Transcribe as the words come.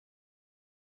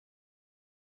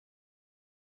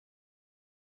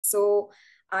So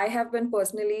I have been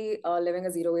personally living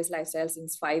a zero waste lifestyle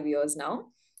since 5 years now.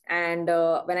 And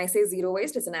when I say zero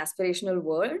waste, it's an aspirational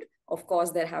world. Of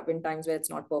course, there have been times where it's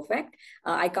not perfect.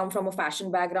 I come from a fashion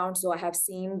background, so I have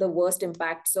seen the worst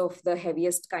impacts of the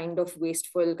heaviest kind of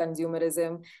wasteful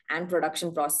consumerism and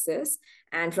production processes.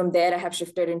 And from there, I have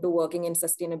shifted into working in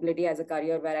sustainability as a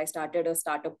career, where I started a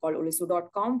startup called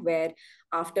Ulisu.com, where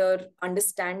after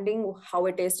understanding how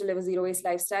it is to live a zero waste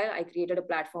lifestyle, I created a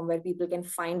platform where people can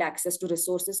find access to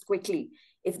resources quickly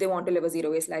if they want to live a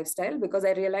zero waste lifestyle. Because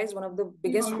I realized one of the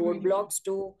biggest roadblocks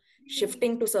to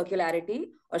shifting to circularity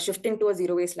or shifting to a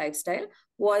zero waste lifestyle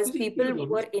was people who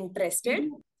were interested,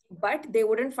 but they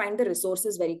wouldn't find the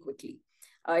resources very quickly.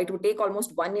 It would take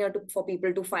almost 1 year for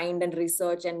people to find and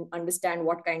research and understand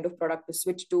what kind of product to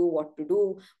switch to, what to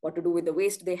do with the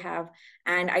waste they have.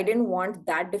 And I didn't want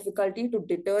that difficulty to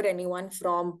deter anyone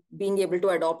from being able to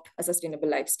adopt a sustainable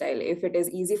lifestyle. If it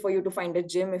is easy for you to find a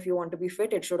gym, if you want to be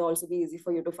fit, it should also be easy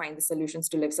for you to find the solutions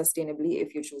to live sustainably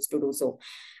if you choose to do so.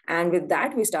 And with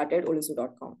that, we started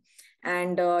Ulisu.com.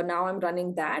 And now I'm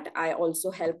running that. I also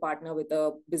help partner with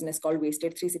a business called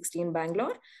Wasted 360 in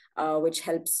Bangalore, which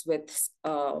helps with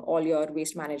all your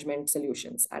waste management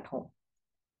solutions at home.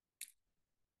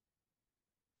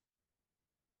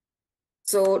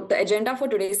 So the agenda for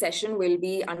today's session will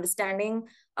be understanding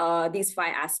these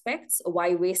 5 aspects: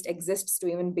 why waste exists to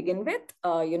even begin with,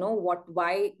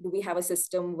 why do we have a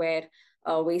system where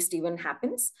waste even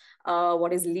happens,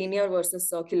 what is linear versus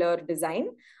circular design,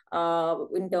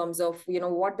 in terms of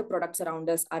what the products around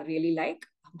us are really like,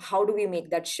 how do we make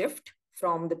that shift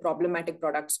from the problematic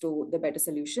products to the better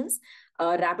solutions,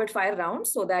 rapid fire round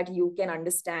so that you can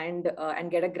understand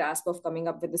and get a grasp of coming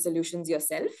up with the solutions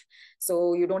yourself.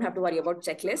 So you don't have to worry about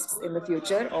checklists in the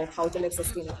future of how to live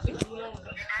sustainably.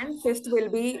 And 5th will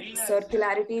be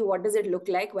circularity. What does it look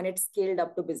like when it's scaled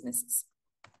up to businesses?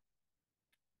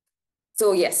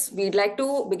 So yes, we'd like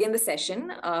to begin the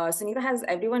session. Sunita, has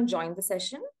everyone joined the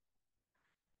session?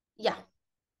 Yeah.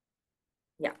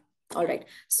 Yeah. All right.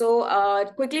 So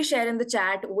quickly share in the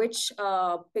chat which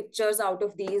pictures out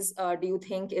of these do you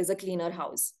think is a cleaner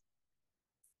house?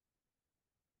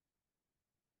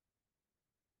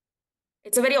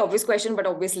 It's a very obvious question, but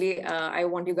obviously I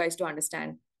want you guys to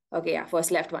understand. Okay, yeah,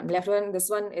 first left one. Left one, this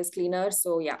one is cleaner.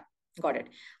 So yeah, got it.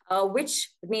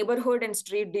 Which neighborhood and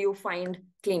street do you find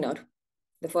cleaner?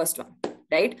 The first one,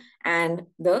 right? And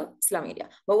the slum area.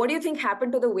 But what do you think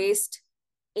happened to the waste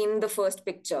in the first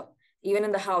picture? Even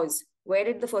in the house, where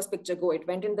did the first picture go? It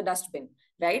went in the dustbin,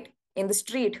 right? In the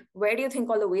street, where do you think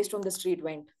all the waste from the street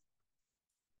went?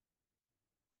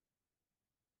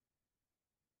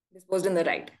 Disposed in the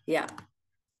right, yeah.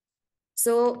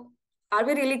 So are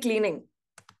we really cleaning?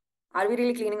 Are we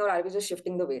really cleaning, or are we just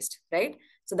shifting the waste, right?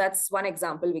 So that's one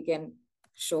example we can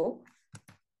show.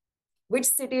 Which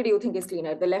city do you think is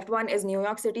cleaner? The left one is New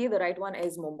York City, the right one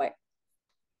is Mumbai.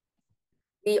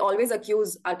 We always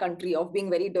accuse our country of being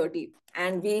very dirty,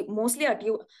 and we mostly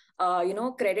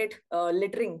credit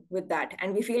littering with that.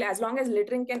 And we feel as long as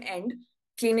littering can end,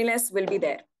 cleanliness will be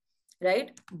there,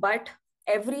 right? But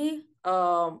every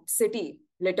city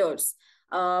litters.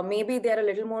 Maybe they're a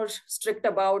little more strict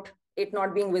about it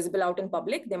not being visible out in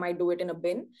public. They might do it in a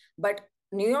bin, but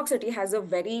New York City has a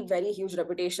very, very huge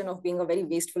reputation of being a very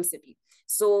wasteful city.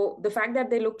 So the fact that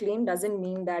they look clean doesn't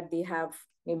mean that they have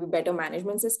maybe better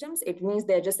management systems. It means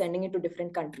they're just sending it to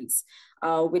different countries,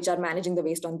 which are managing the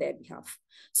waste on their behalf.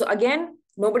 So again,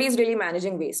 nobody is really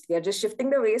managing waste. We are just shifting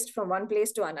the waste from one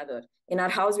place to another. In our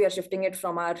house, we are shifting it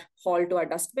from our hall to our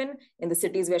dustbin. In the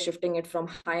cities, we are shifting it from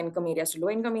high-income areas to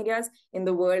low-income areas. In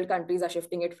the world, countries are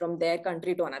shifting it from their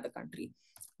country to another country.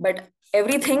 But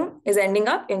everything is ending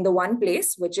up in the one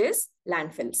place, which is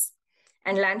landfills.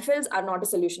 And landfills are not a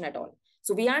solution at all.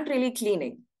 So we aren't really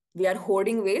cleaning. We are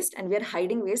hoarding waste, and we are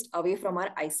hiding waste away from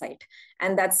our eyesight.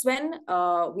 And that's when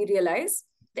we realize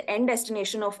the end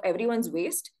destination of everyone's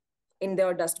waste in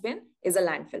their dustbin is a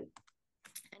landfill.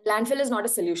 And landfill is not a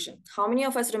solution. How many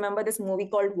of us remember this movie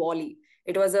called Wall-E?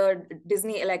 It was a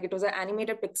Disney, it was an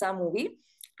animated Pixar movie.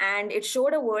 And it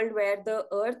showed a world where the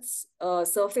Earth's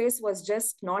surface was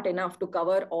just not enough to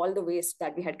cover all the waste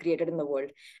that we had created in the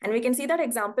world. And we can see that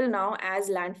example now as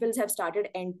landfills have started,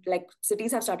 and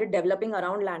cities have started developing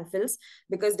around landfills,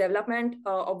 because development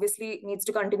obviously needs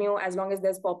to continue as long as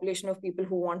there's population of people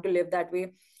who want to live that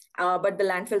way. But the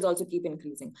landfills also keep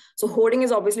increasing. So hoarding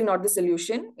is obviously not the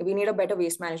solution. We need a better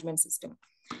waste management system.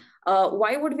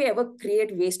 Why would we ever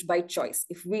create waste by choice?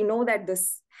 If we know that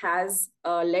this has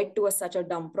led to such a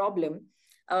dumb problem,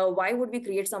 why would we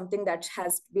create something that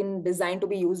has been designed to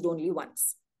be used only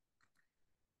once?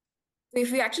 So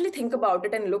if we actually think about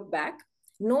it and look back,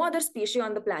 No other species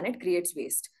on the planet creates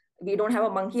waste. We don't have a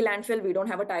monkey landfill. We don't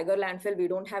have a tiger landfill. We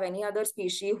don't have any other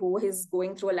species who is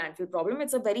going through a landfill problem.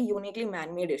 It's a very uniquely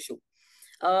man-made issue.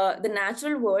 The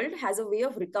natural world has a way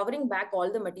of recovering back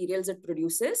all the materials it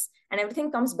produces, and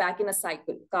everything comes back in a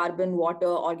cycle: carbon, water,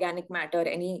 organic matter,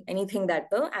 anything that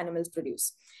the animals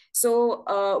produce.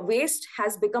 So waste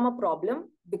has become a problem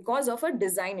because of a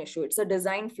design issue. It's a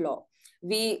design flaw.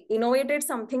 We innovated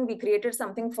something, we created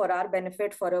something for our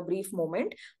benefit for a brief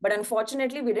moment, but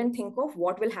unfortunately we didn't think of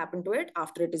what will happen to it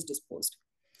after it is disposed.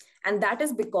 And that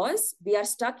is because we are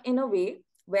stuck in a way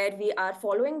where we are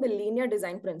following the linear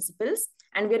design principles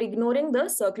and we're ignoring the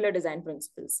circular design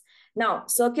principles. Now,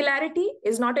 circularity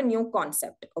is not a new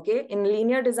concept, okay? In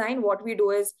linear design, what we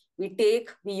do is we take,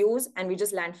 we use, and we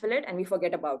just landfill it and we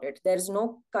forget about it. There's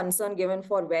no concern given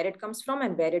for where it comes from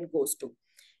and where it goes to.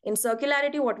 In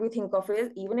circularity, what we think of is,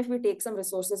 even if we take some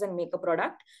resources and make a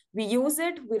product, we use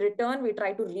it, we return, we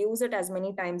try to reuse it as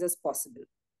many times as possible.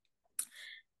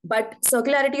 But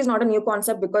circularity is not a new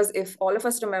concept, because if all of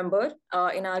us remember,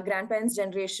 in our grandparents'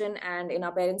 generation and in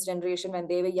our parents' generation when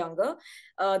they were younger,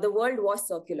 the world was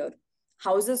circular.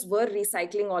 Houses were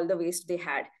recycling all the waste they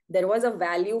had. There was a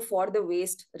value for the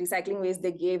waste, recycling waste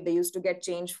they gave. They used to get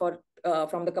change for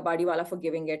from the kabadiwala for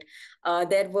giving it.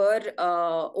 There were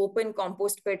open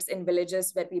compost pits in villages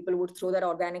where people would throw their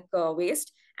organic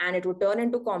waste and it would turn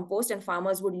into compost and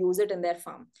farmers would use it in their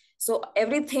farm. So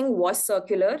everything was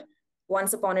circular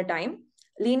once upon a time.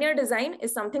 Linear design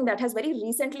is something that has very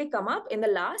recently come up in the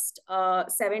last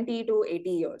 70 to 80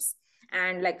 years,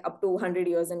 and like up to 100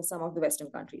 years in some of the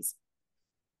Western countries.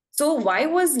 So why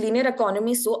was linear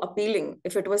economy so appealing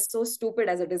if it was so stupid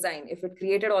as a design? If it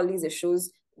created all these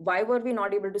issues, why were we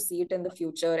not able to see it in the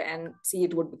future and see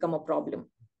it would become a problem?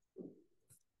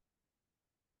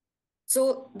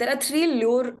 So there are three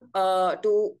lure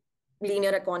to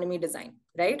linear economy design,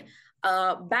 right?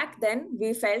 Back then,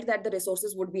 we felt that the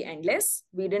resources would be endless.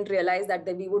 We didn't realize that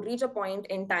we would reach a point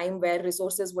in time where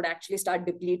resources would actually start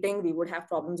depleting. We would have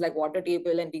problems like water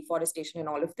table and deforestation and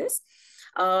all of this.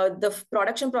 The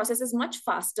production process is much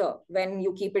faster when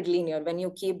you keep it linear, when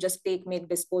you keep just take, make,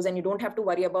 dispose, and you don't have to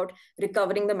worry about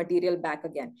recovering the material back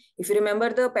again. If you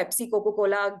remember the Pepsi,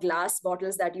 Coca-Cola glass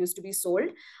bottles that used to be sold,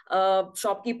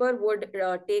 shopkeeper would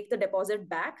take the deposit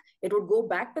back. It would go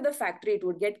back to the factory. It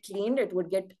would get cleaned. It would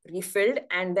get refilled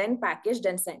and then packaged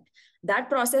and sent. That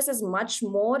process is much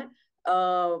more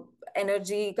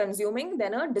energy consuming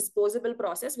than a disposable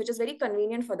process, which is very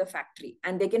convenient for the factory,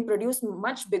 and they can produce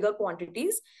much bigger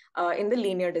quantities in the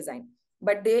linear design.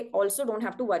 But they also don't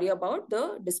have to worry about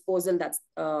the disposal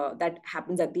that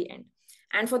happens at the end.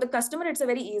 And for the customer, it's a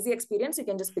very easy experience. You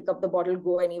can just pick up the bottle,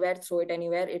 go anywhere, throw it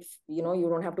anywhere. If you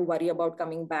don't have to worry about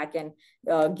coming back and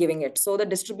giving it. So the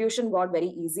distribution got very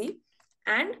easy.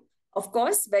 And of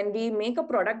course, when we make a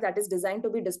product that is designed to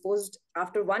be disposed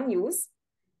after one use,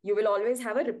 you will always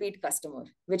have a repeat customer,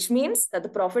 which means that the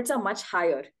profits are much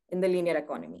higher in the linear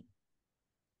economy,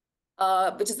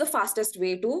 which is the fastest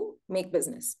way to make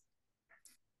business.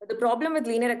 But the problem with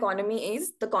linear economy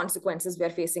is the consequences we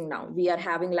are facing now. We are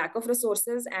having lack of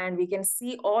resources, and we can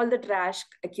see all the trash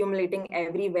accumulating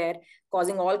everywhere,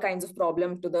 causing all kinds of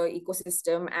problems to the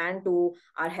ecosystem and to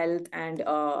our health and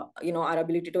our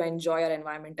ability to enjoy our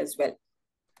environment as well.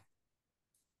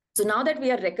 So now that we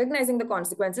are recognizing the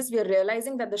consequences, we are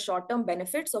realizing that the short-term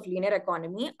benefits of linear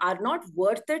economy are not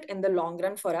worth it in the long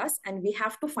run for us, and we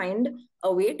have to find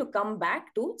a way to come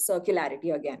back to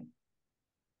circularity again.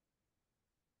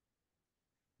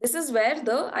 This is where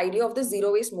the idea of the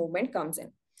zero waste movement comes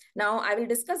in. Now, I will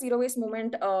discuss zero waste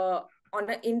movement on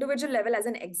an individual level as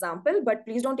an example, but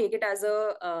please don't take it as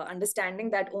a understanding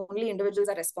that only individuals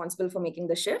are responsible for making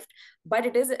the shift, but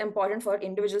it is important for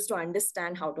individuals to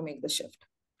understand how to make the shift.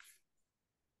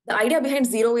 The idea behind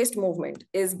zero waste movement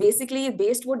is basically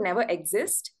waste would never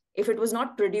exist if it was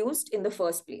not produced in the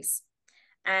first place.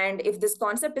 And if this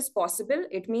concept is possible,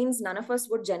 it means none of us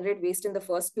would generate waste in the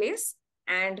first place,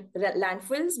 and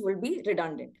landfills will be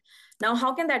redundant. Now,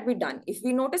 how can that be done? If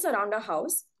we notice around our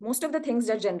house, most of the things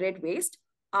that generate waste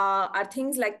are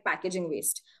things like packaging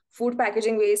waste, food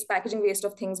packaging waste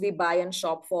of things we buy and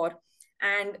shop for,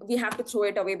 and we have to throw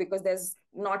it away because there's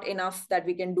not enough that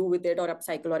we can do with it or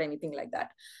upcycle or anything like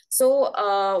that. So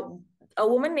a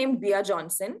woman named Bea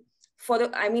Johnson,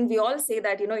 we all say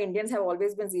that, Indians have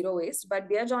always been zero waste, but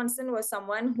Bea Johnson was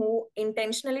someone who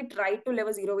intentionally tried to live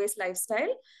a zero waste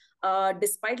lifestyle,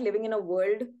 despite living in a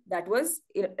world that was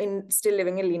still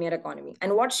living in linear economy.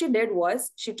 And what she did was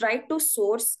she tried to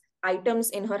source items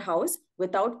in her house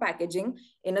without packaging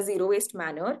in a zero waste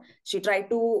manner. She tried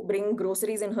to bring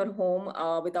groceries in her home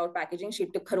without packaging. She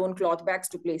took her own cloth bags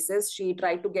to places. She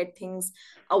tried to get things,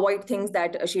 avoid things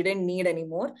that she didn't need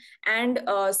anymore. And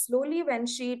slowly, when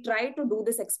she tried to do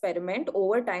this experiment,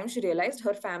 over time, she realized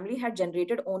her family had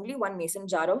generated only one mason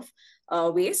jar of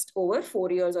waste over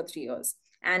 4 years or 3 years.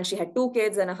 And she had two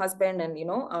kids and a husband, and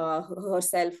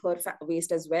herself, her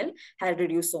waste as well had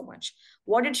reduced so much.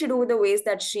 What did she do with the waste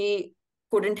that she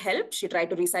couldn't help? She tried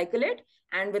to recycle it,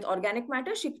 and with organic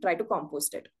matter, she tried to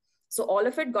compost it. So all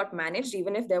of it got managed,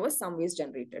 even if there was some waste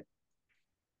generated.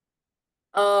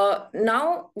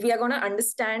 Now we are going to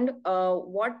understand how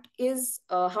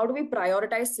do we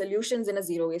prioritize solutions in a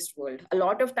zero waste world. A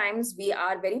lot of times we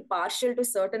are very partial to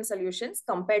certain solutions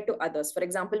compared to others. For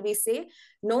example, we say,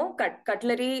 no,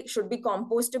 cutlery should be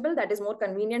compostable. That is more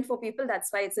convenient for people.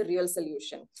 That's why it's a real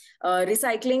solution.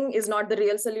 Recycling is not the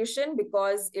real solution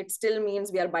because it still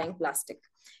means we are buying plastic.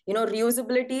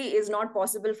 Reusability is not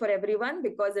possible for everyone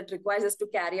because it requires us to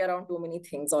carry around too many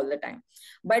things all the time.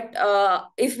 But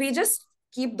if we just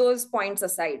keep those points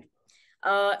aside,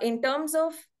 in terms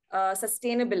of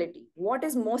sustainability, what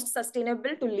is most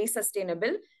sustainable to least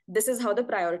sustainable? This is how the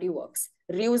priority works.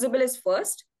 Reusable is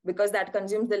first because that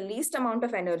consumes the least amount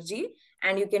of energy,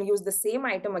 and you can use the same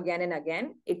item again and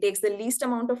again. It takes the least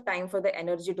amount of time for the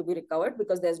energy to be recovered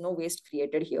because there's no waste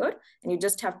created here, and you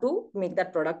just have to make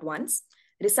that product once.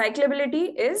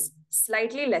 Recyclability is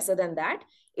slightly lesser than that.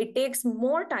 It takes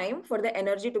more time for the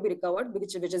energy to be recovered,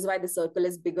 which is why the circle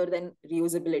is bigger than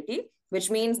reusability, which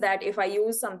means that if I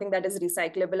use something that is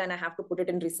recyclable and I have to put it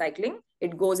in recycling,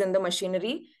 it goes in the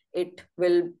machinery,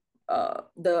 the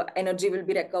energy will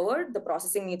be recovered, the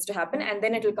processing needs to happen, and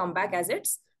then it will come back as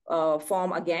its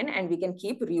form again, and we can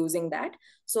keep reusing that.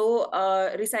 So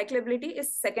recyclability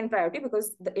is second priority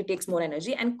because it takes more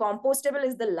energy, and compostable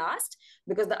is the last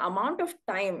because the amount of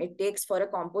time it takes for a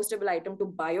compostable item to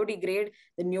biodegrade,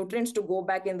 the nutrients to go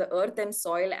back in the earth and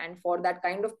soil, and for that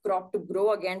kind of crop to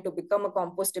grow again to become a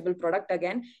compostable product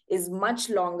again is much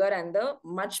longer and the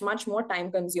much more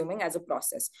time consuming as a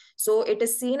process. So it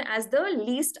is seen as the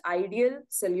least ideal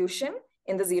solution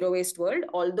in the zero waste world.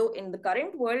 Although in the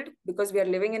current world, because we are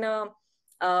living in a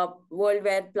world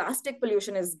where plastic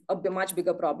pollution is a much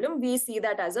bigger problem, we see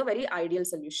that as a very ideal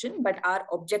solution. But our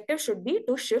objective should be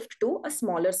to shift to a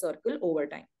smaller circle over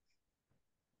time.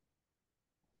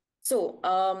 So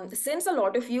since a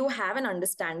lot of you have an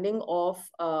understanding of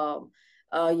how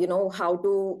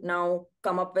to now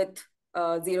come up with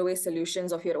zero waste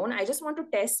solutions of your own, I just want to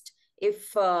test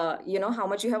if how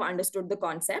much you have understood the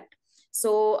concept.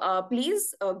 So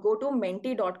please go to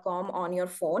menti.com on your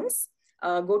phones.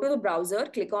 Go to the browser,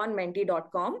 click on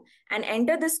menti.com and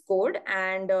enter this code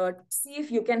and see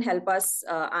if you can help us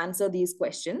answer these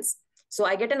questions. So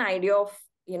I get an idea of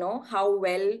how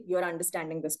well you're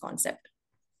understanding this concept.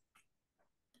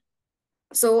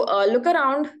 So look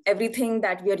around everything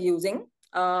that we are using.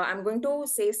 I'm going to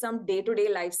say some day-to-day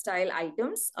lifestyle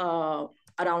items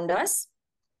around us.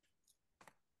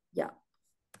 Yeah.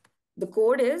 The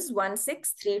code is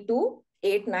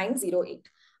 16328908.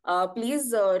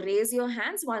 Please raise your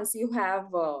hands once you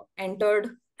have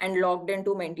entered and logged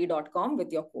into menti.com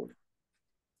with your code.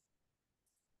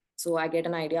 So I get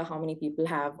an idea how many people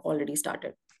have already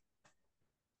started.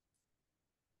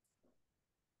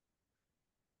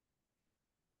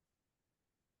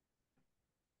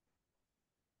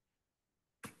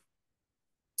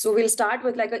 So we'll start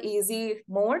with like an easy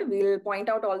mode. We'll point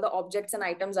out all the objects and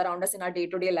items around us in our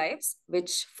day-to-day lives,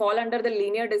 which fall under the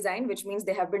linear design, which means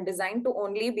they have been designed to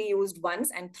only be used once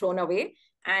and thrown away.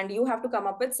 And you have to come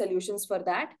up with solutions for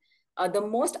that. The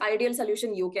most ideal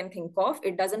solution you can think of,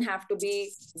 it doesn't have to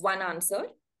be one answer.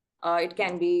 It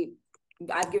can be,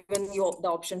 I've given you the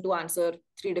option to answer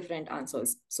 3 different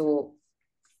answers. So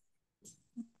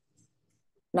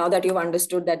now that you've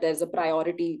understood that there's a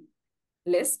priority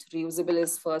list, reusable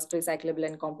is first, recyclable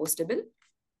and compostable,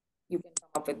 you can come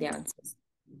up with the answers.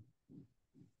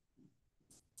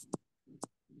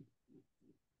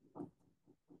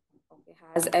 Okay,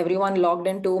 has everyone logged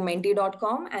into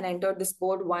menti.com and entered this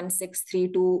code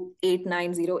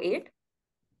 16328908?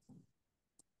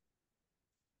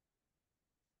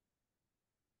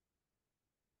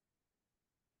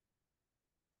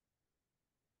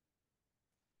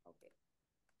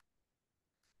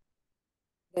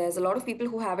 There's a lot of people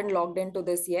who haven't logged into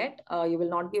this yet. You will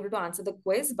not be able to answer the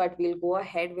quiz, but we'll go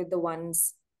ahead with the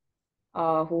ones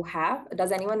who have.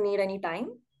 Does anyone need any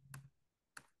time?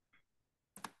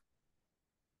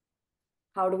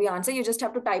 How do we answer? You just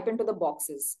have to type into the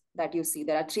boxes that you see.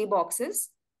 There are 3 boxes.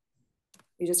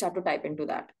 You just have to type into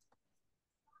that.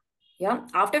 Yeah.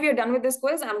 After we are done with this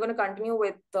quiz, I'm going to continue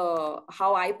with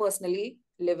how I personally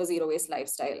live a zero waste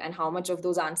lifestyle and how much of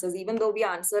those answers, even though we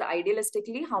answer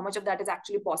idealistically, how much of that is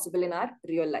actually possible in our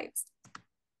real lives.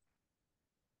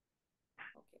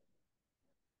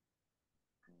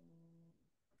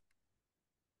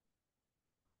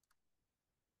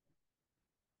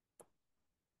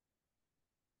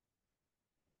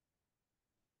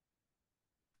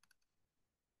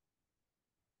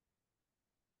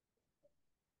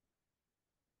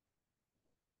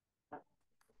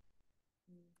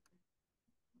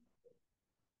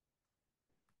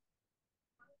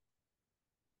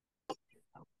 Okay.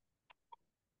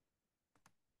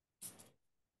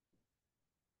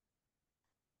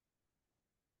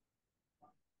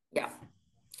 Yeah.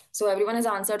 So everyone has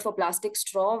answered for plastic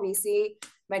straw. We see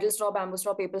metal straw, bamboo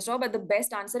straw, paper straw, but the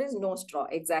best answer is no straw.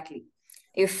 Exactly.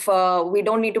 If we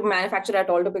don't need to manufacture at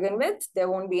all to begin with, there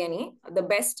won't be any. The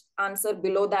best answer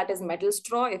below that is metal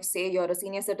straw. If say you're a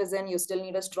senior citizen, you still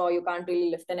need a straw, you can't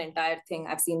really lift an entire thing.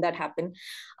 I've seen that happen.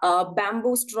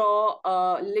 Bamboo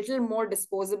straw, little more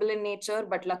disposable in nature,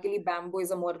 but luckily bamboo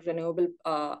is a more renewable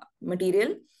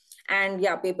material. And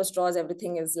yeah, paper straws,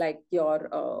 everything is like your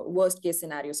worst case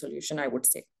scenario solution, I would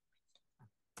say.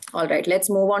 All right, let's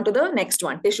move on to the next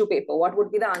one, tissue paper. What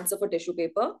would be the answer for tissue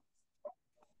paper?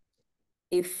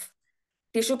 If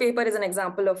tissue paper is an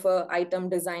example of an item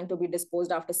designed to be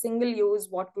disposed after single use,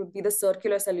 what would be the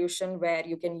circular solution where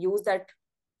you can use that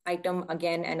item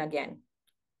again and again?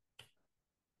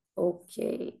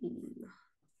 Okay.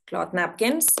 Cloth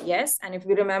napkins, yes. And if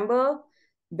we remember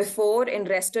before in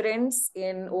restaurants,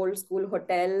 in old school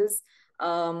hotels,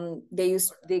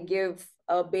 they give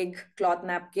a big cloth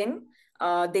napkin.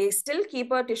 They still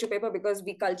keep a tissue paper because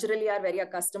we culturally are very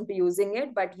accustomed to using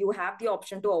it, but you have the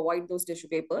option to avoid those tissue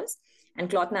papers. And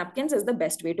cloth napkins is the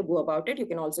best way to go about it. You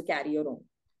can also carry your own.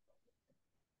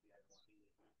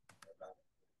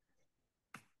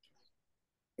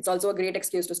 It's also a great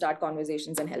excuse to start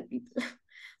conversations and help people.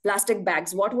 Plastic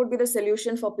bags. What would be the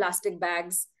solution for plastic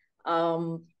bags?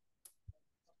 It's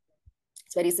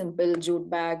very simple, jute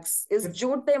bags. Is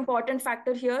jute the important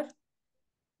factor here?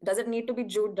 Does it need to be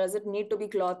jute? Does it need to be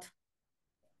cloth?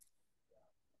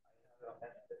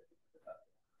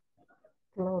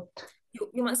 Cloth.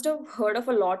 You must have heard of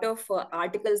a lot of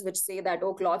articles which say that,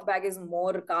 oh, cloth bag is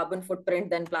more carbon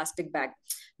footprint than plastic bag.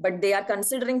 But they are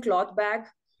considering cloth bag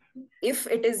if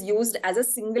it is used as a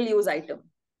single use item.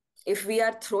 If we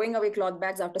are throwing away cloth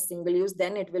bags after single use,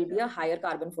 then it will be a higher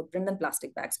carbon footprint than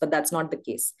plastic bags, but that's not the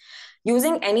case.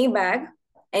 Using any bag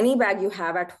you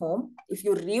have at home, if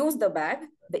you reuse the bag,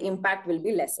 the impact will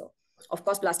be lesser. Of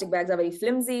course, plastic bags are very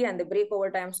flimsy and they break over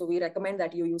time, so we recommend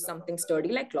that you use something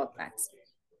sturdy like cloth bags.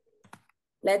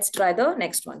 Let's try the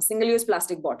next one, single-use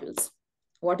plastic bottles.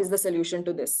 What is the solution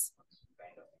to this?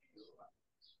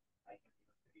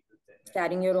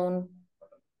 Carrying your own,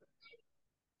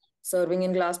 serving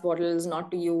in glass bottles,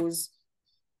 not to use.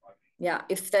 Yeah,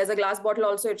 if there's a glass bottle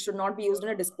also, it should not be used in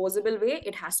a disposable way.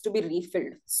 It has to be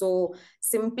refilled. So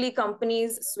simply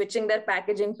companies switching their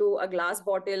packaging to a glass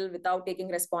bottle without taking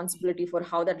responsibility for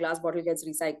how that glass bottle gets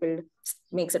recycled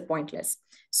makes it pointless.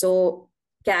 So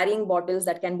carrying bottles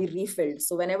that can be refilled.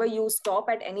 So whenever you stop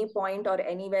at any point or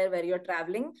anywhere where you're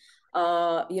traveling,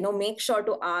 make sure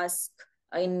to ask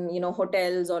in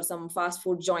hotels or some fast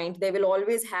food joint, they will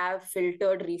always have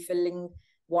filtered refilling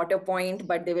water point,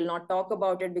 but they will not talk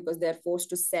about it because they're forced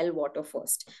to sell water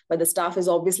first. But the staff is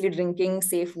obviously drinking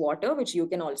safe water, which you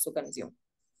can also consume.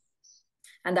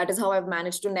 And that is how I've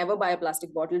managed to never buy a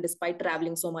plastic bottle despite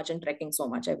traveling so much and trekking so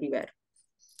much everywhere.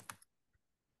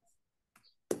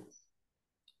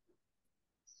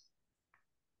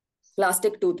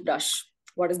 Plastic toothbrush.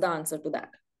 What is the answer to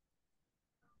that?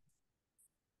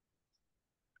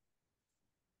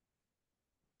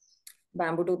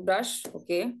 Bamboo toothbrush.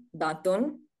 Okay.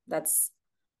 Datun. That's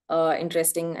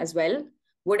interesting as well.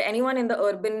 Would anyone in the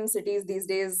urban cities these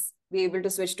days be able to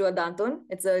switch to a dantun?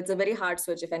 It's a very hard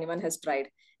switch if anyone has tried.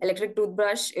 Electric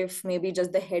toothbrush, if maybe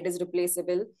just the head is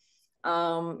replaceable,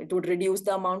 it would reduce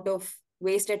the amount of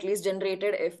waste at least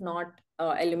generated, if not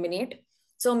eliminate.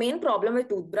 So main problem with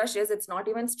toothbrush is it's not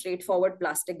even straightforward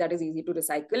plastic that is easy to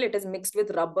recycle. It is mixed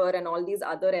with rubber and all these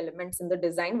other elements in the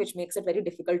design, which makes it very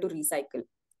difficult to recycle.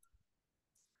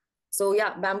 So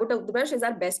yeah, bamboo toothbrush is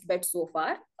our best bet so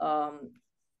far.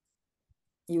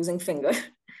 Using finger.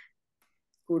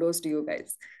 Kudos to you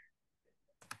guys.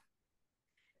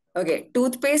 Okay,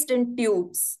 toothpaste in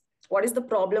tubes. What is the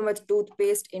problem with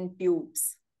toothpaste in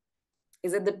tubes?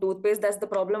 Is it the toothpaste that's the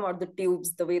problem or the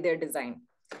tubes, the way they're designed?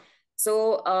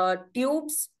 So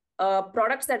tubes,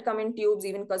 products that come in tubes,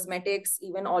 even cosmetics,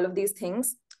 even all of these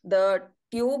things, the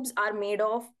tubes are made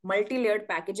of multi-layered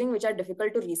packaging, which are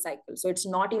difficult to recycle. So it's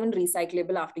not even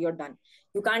recyclable after you're done.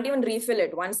 You can't even refill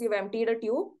it. Once you've emptied a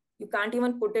tube, you can't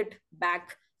even put it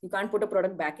back. You can't put a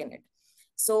product back in it.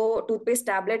 So toothpaste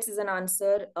tablets is an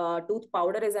answer. Tooth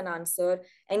powder is an answer.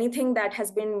 Anything that has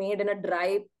been made in a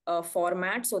dry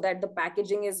format so that the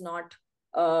packaging is not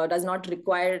does not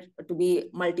require to be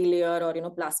multi-layer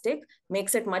or plastic,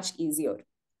 makes it much easier.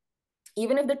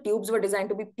 Even if the tubes were designed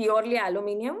to be purely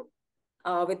aluminium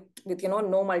with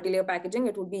no multi-layer packaging,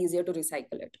 it would be easier to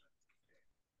recycle it.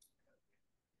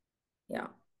 Yeah.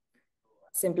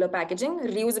 Simpler packaging,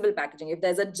 reusable packaging. If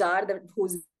there's a jar that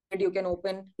whose lid you can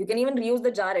open, you can even reuse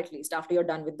the jar at least after you're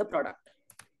done with the product.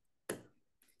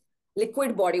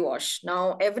 Liquid body wash.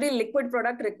 Now, every liquid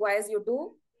product requires you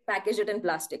to package it in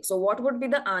plastic. So what would be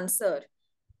the answer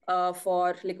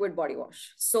for liquid body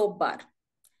wash? Soap bar.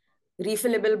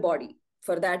 Refillable body.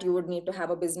 For that, you would need to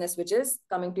have a business which is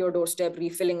coming to your doorstep,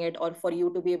 refilling it, or for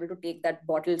you to be able to take that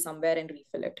bottle somewhere and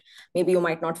refill it. Maybe you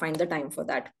might not find the time for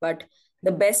that. But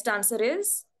the best answer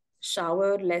is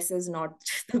shower less is not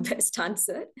the best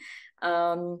answer.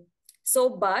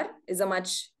 Soap bar is a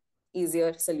much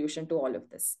easier solution to all of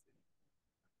this.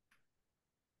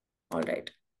 All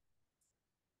right.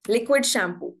 Liquid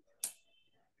shampoo.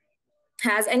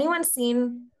 Has anyone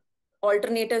seen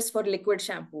alternatives for liquid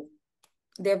shampoo?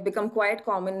 They've become quite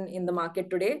common in the market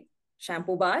today.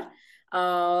 Shampoo bar.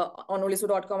 On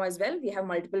olisu.com as well, we have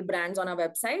multiple brands on our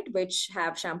website which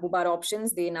have shampoo bar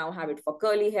options. They now have it for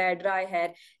curly hair, dry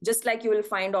hair. Just like you will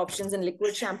find options in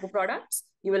liquid shampoo products,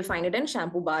 you will find it in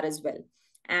shampoo bar as well.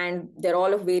 And they're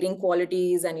all of varying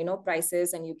qualities and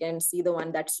prices, and you can see the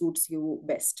one that suits you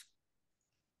best.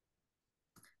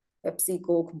 Pepsi,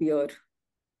 Coke, beer.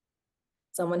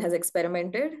 Someone has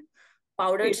experimented.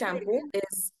 Powdered shampoo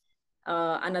is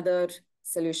another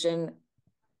solution.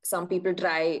 Some people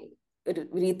try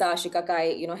Rita,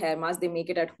 Shikakai, hair mask. They make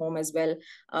it at home as well.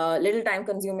 Little time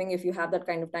consuming if you have that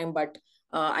kind of time, but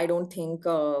I don't think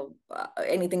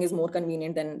anything is more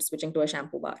convenient than switching to a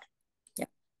shampoo bar. Yeah.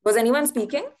 Was anyone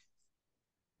speaking?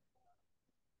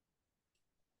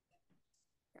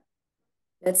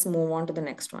 Let's move on to the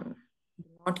next one.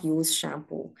 Not use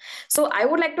shampoo. So I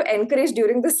would like to encourage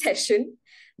during the session,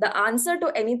 the answer to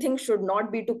anything should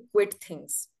not be to quit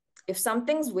things. If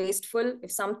something's wasteful,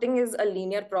 if something is a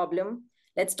linear problem,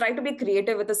 let's try to be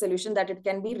creative with a solution that it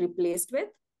can be replaced with,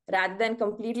 rather than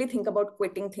completely think about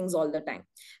quitting things all the time.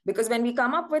 Because when we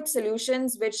come up with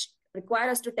solutions which require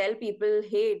us to tell people,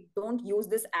 hey, don't use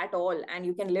this at all and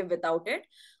you can live without it,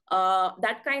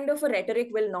 that kind of a rhetoric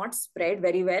will not spread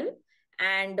very well.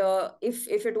 And if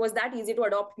it was that easy to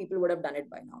adopt, people would have done it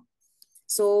by now.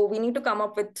 So we need to come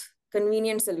up with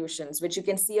convenient solutions, which you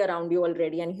can see around you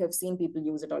already, and you have seen people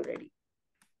use it already.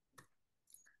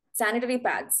 Sanitary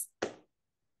pads.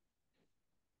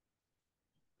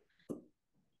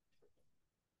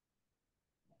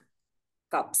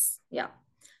 Cups, yeah.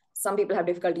 Some people have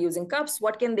difficulty using cups.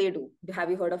 What can they do? Have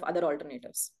you heard of other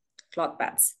alternatives? Cloth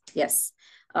pads, yes.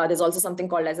 There's also something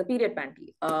called as a period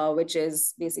panty, which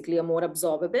is basically a more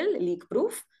absorbable,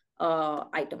 leak-proof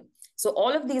item. So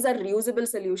all of these are reusable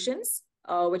solutions,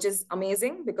 which is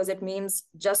amazing because it means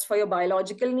just for your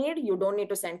biological need, you don't need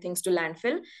to send things to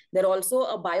landfill. They're also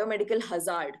a biomedical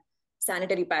hazard,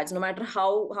 sanitary pads. No matter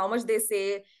how much they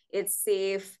say it's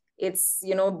safe, it's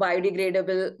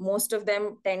biodegradable, most of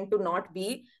them tend to not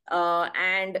be,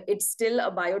 and it's still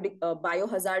a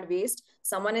biohazard waste.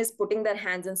 Someone is putting their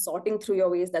hands and sorting through your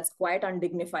waste. That's quite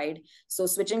undignified. So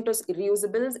switching to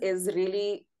reusables is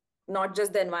really not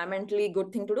just the environmentally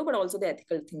good thing to do, but also the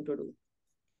ethical thing to do.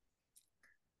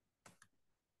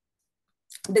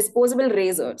 Disposable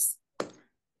razors.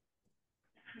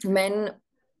 When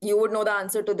you would know the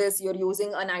answer to this, you're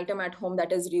using an item at home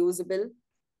that is reusable.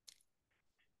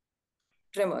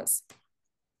 Trimmers.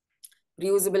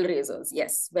 Reusable razors,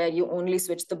 yes, where you only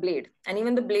switch the blade. And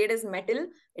even the blade is metal,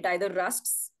 it either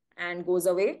rusts and goes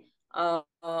away,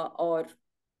 or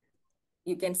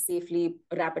you can safely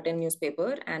wrap it in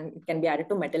newspaper and it can be added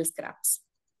to metal scraps.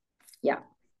 Yeah,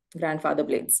 grandfather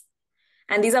blades.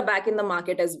 And these are back in the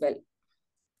market as well.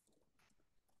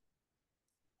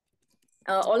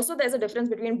 Also, there's a difference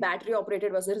between battery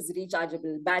operated versus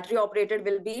rechargeable. Battery operated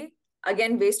will be,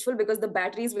 again, wasteful because the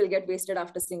batteries will get wasted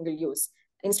after single use.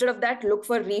 Instead of that, look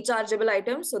for rechargeable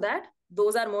items so that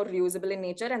those are more reusable in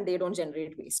nature and they don't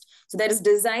generate waste. So there is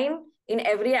design in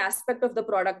every aspect of the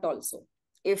product also.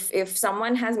 If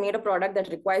someone has made a product that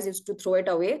requires you to throw it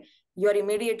away, you're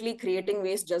immediately creating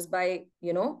waste just by,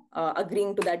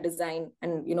 agreeing to that design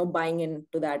and, buying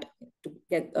into that to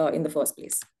get in the first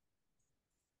place.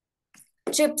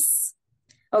 Chips.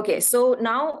 Okay, so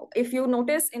now if you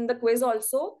notice in the quiz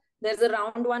also, there's a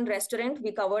round one restaurant.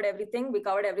 We covered everything. We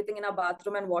covered everything in our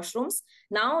bathroom and washrooms.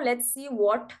 Now let's see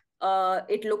what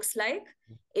it looks like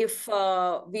if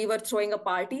we were throwing a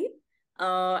party,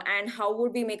 and how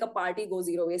would we make a party go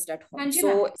zero waste at home.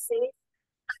 So say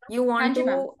you want ji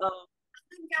ma'am to,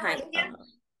 hi,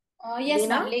 yes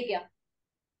Dina? Ma'am ले गया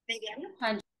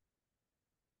हाँ जी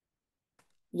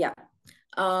Yeah.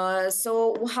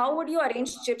 So how would you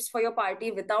arrange chips for your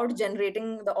party without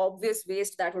generating the obvious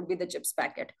waste that would be the chips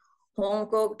packet? Home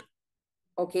cooked,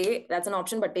 okay, that's an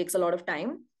option, but takes a lot of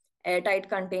time. Airtight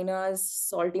containers,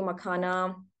 salty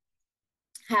makhana.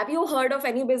 Have you heard of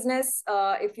any business?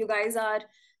 If you guys are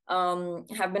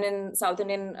have been in South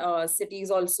Indian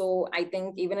cities also, I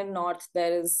think even in North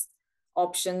there is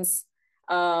options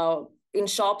in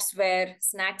shops where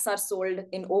snacks are sold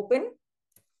in open.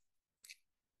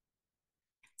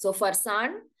 So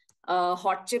Farsan,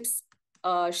 hot chips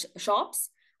shops,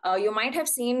 you might have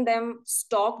seen them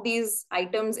stock these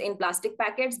items in plastic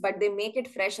packets, but they make it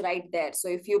fresh right there. So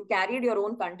if you carried your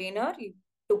own container, you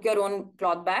took your own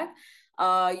cloth bag,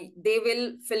 they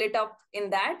will fill it up in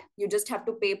that. You just have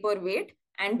to pay per weight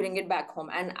and bring it back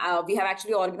home. And we have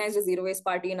actually organized a zero waste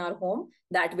party in our home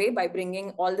that way by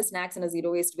bringing all the snacks in a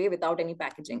zero waste way without any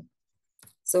packaging.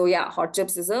 So yeah, hot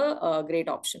chips is a great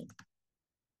option.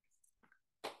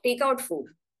 Takeout food.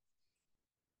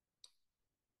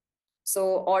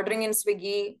 So ordering in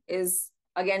Swiggy is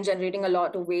again generating a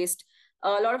lot of waste.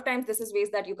 A lot of times this is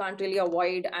waste that you can't really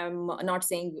avoid. I'm not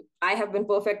saying I have been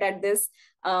perfect at this,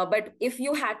 but if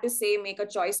you had to say make a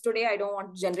choice today, I don't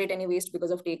want to generate any waste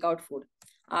because of takeout food.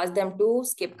 Ask them to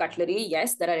skip cutlery.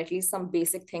 Yes, there are at least some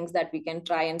basic things that we can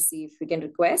try and see if we can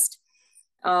request.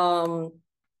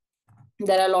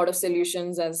 There are a lot of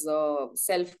solutions as a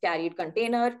self-carried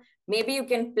container. Maybe you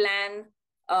can plan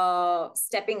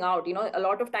stepping out. You know, a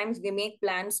lot of times we make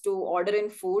plans to order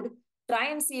in food. Try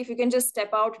and see if you can just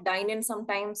step out, dine in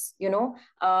sometimes, you know,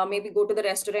 maybe go to the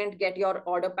restaurant, get your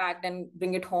order packed and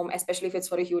bring it home. Especially if it's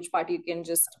for a huge party, you can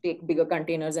just take bigger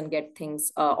containers and get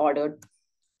things ordered.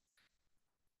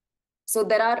 So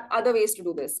there are other ways to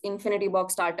do this. Infinity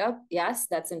box startup. Yes,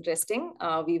 that's interesting.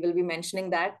 We will be mentioning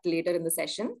that later in the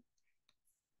session.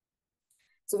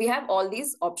 So we have all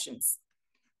these options.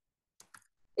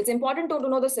 It's important to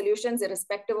know the solutions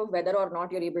irrespective of whether or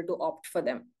not you're able to opt for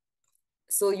them.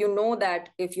 So you know that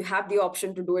if you have the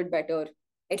option to do it better,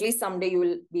 at least someday you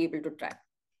will be able to try.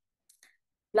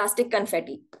 Plastic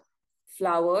confetti,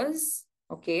 flowers,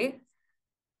 okay.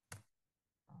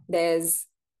 There's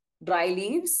dry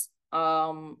leaves.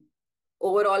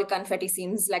 Overall, confetti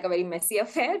seems like a very messy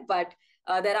affair, but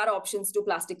there are options to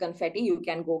plastic confetti you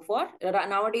can go for.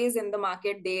 Nowadays in the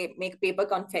market, they make paper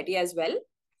confetti as well.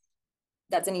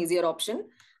 That's an easier option.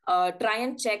 Try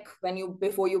and check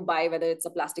before you buy whether it's a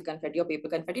plastic confetti or paper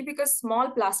confetti, because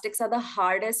small plastics are the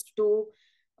hardest to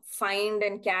find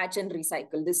and catch and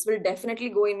recycle. This will definitely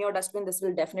go in your dustbin. This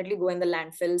will definitely go in the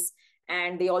landfills,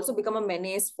 and they also become a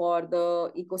menace for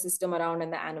the ecosystem around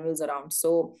and the animals around.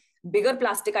 So bigger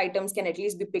plastic items can at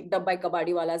least be picked up by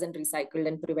kabadiwalas and recycled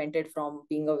and prevented from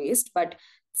being a waste. But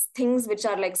things which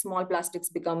are like small plastics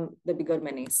become the bigger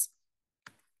menace.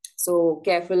 So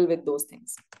careful with those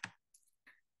things.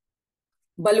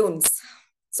 Balloons.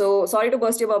 So sorry to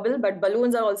burst your bubble, but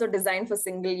balloons are also designed for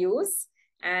single use.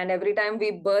 And every time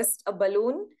we burst a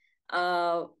balloon,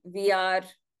 we are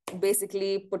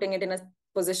basically putting it in a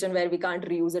position where we can't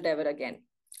reuse it ever again.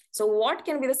 So what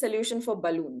can be the solution for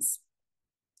balloons?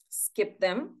 Skip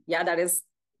them. Yeah, that is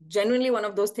genuinely one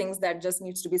of those things that just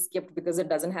needs to be skipped because it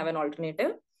doesn't have an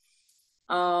alternative.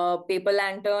 Paper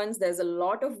lanterns, there's a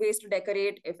lot of ways to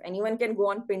decorate. If anyone can go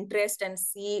on Pinterest and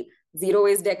see zero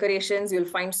waste decorations, you'll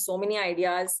find so many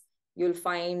ideas. You'll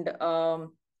find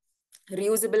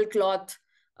reusable cloth,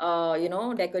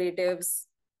 decoratives.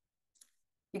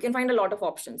 You can find a lot of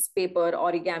options: paper,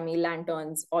 origami,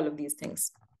 lanterns, all of these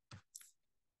things.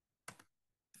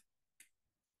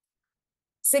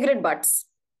 Cigarette butts.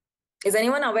 Is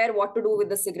anyone aware what to do with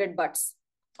the cigarette butts,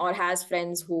 or has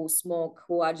friends who smoke,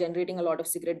 who are generating a lot of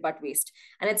cigarette butt waste?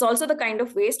 And it's also the kind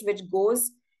of waste which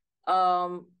goes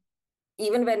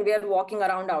even when we are walking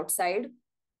around outside.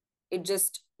 It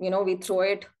just, we throw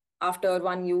it after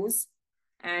one use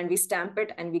and we stamp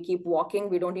it and we keep walking.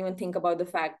 We don't even think about the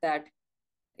fact that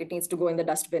it needs to go in the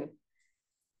dustbin.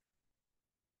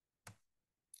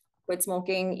 Quit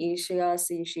smoking,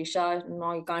 shisha.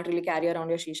 No, you can't really carry around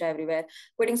your shisha everywhere.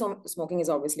 Quitting smoking is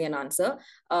obviously an answer.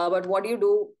 But what do you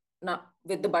do now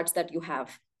with the butts that you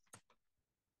have?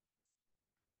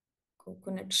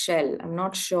 Coconut shell. I'm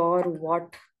not sure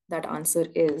what that answer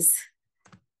is.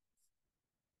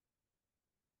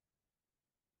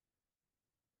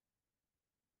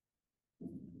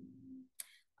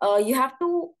 You have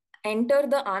to enter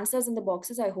the answers in the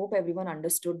boxes. I hope everyone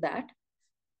understood that.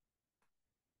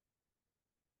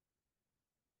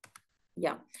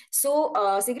 Yeah.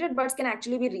 So cigarette butts can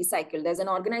actually be recycled. There's an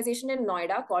organization in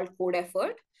Noida called Code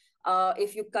Effort.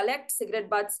 If you collect cigarette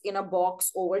butts in a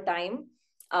box over time,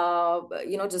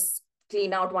 just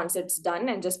clean out once it's done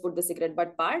and just put the cigarette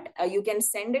butt part, you can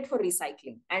send it for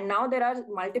recycling. And now there are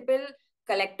multiple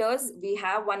collectors. We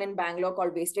have one in Bangalore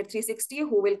called Wasted 360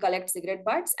 who will collect cigarette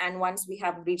butts. And once we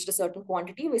have reached a certain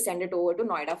quantity, we send it over to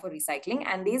Noida for recycling.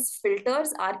 And these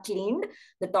filters are cleaned,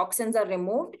 the toxins are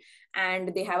removed,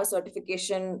 and they have a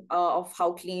certification of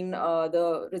how clean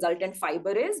the resultant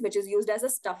fiber is, which is used as a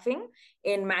stuffing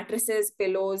in mattresses,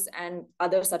 pillows, and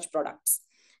other such products.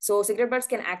 So cigarette butts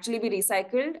can actually be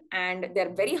recycled, and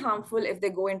they're very harmful if they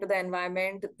go into the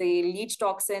environment. They leach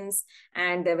toxins,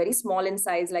 and they're very small in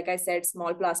size. Like I said,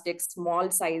 small plastics, small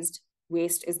sized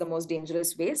waste is the most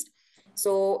dangerous waste.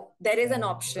 So there is an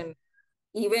option.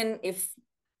 Even if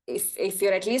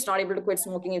you're at least not able to quit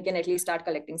smoking, you can at least start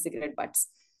collecting cigarette butts.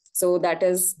 So that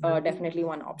is definitely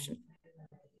one option.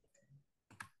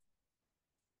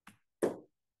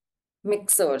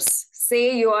 Mixers.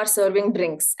 Say you are serving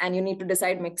drinks and you need to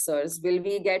decide mixers. Will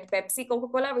we get Pepsi,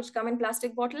 Coca-Cola, which come in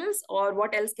plastic bottles, or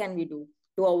what else can we do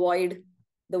to avoid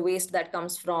the waste that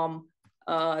comes from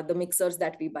the mixers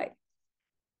that we buy?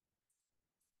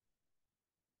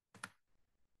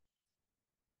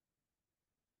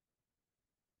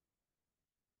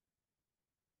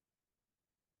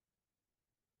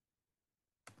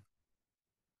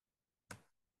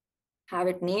 Have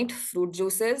it neat, fruit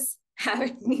juices, have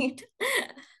it neat.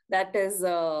 That is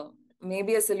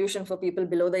maybe a solution for people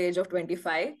below the age of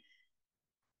 25.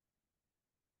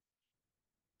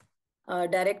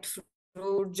 Direct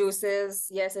fruit juices,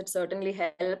 yes, it certainly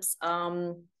helps.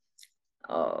 Uh,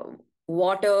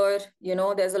 Water,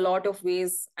 there's a lot of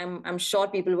ways. I'm sure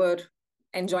people were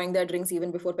enjoying their drinks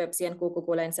even before Pepsi and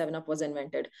Coca-Cola and 7-Up was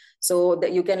invented. So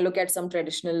that you can look at some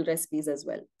traditional recipes as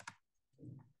well.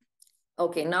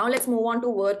 Okay, now let's move on to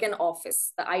work and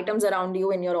office, the items around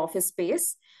you in your office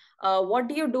space. What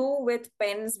do you do with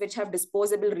pens which have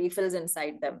disposable refills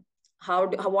inside them?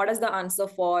 What is the answer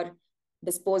for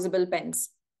disposable pens?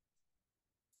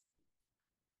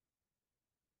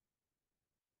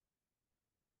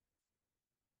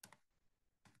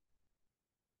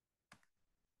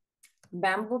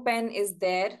 Bamboo pen is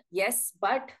there, yes,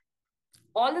 but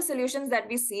all the solutions that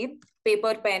we see,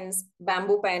 paper pens,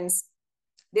 bamboo pens,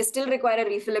 they still require a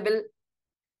refillable,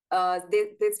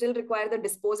 they still require the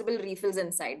disposable refills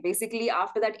inside. Basically,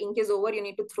 after that ink is over, you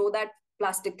need to throw that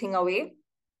plastic thing away.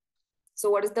 So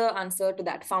what is the answer to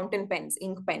that? Fountain pens,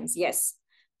 ink pens, yes.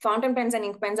 Fountain pens and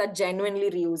ink pens are genuinely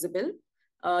reusable.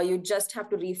 You just have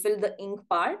to refill the ink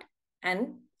part,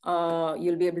 and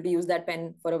you'll be able to use that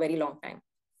pen for a very long time.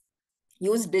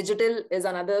 Use digital is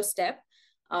another step.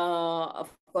 Of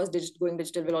course, going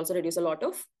digital will also reduce a lot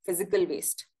of physical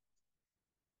waste.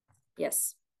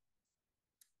 Yes.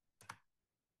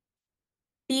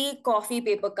 Tea, coffee,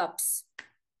 paper cups.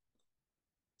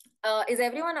 Is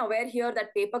everyone aware here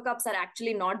that paper cups are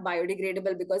actually not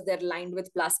biodegradable because they're lined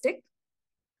with plastic?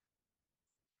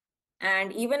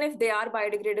 And even if they are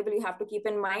biodegradable, you have to keep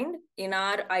in mind, in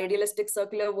our idealistic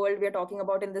circular world we are talking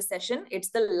about in this session, it's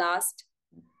the last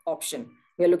option.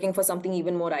 We're looking for something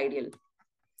even more ideal.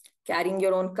 Carrying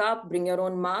your own cup, bring your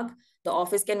own mug. The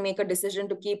office can make a decision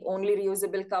to keep only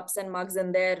reusable cups and mugs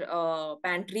in their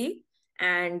pantry,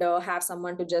 and have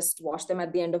someone to just wash them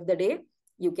at the end of the day.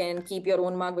 You can keep your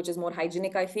own mug, which is more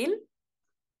hygienic, I feel.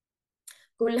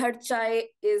 Kulhad chai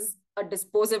is a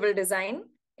disposable design.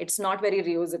 It's not very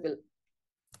reusable,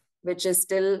 which is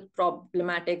still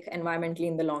problematic environmentally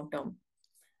in the long term.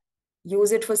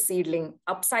 Use it for seedling.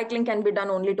 Upcycling can be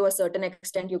done only to a certain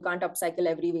extent. You can't upcycle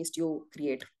every waste you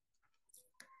create.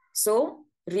 So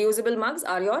reusable mugs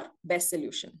are your best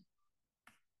solution.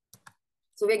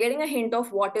 So we're getting a hint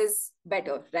of what is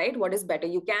better, right? What is better?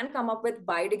 You can come up with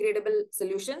biodegradable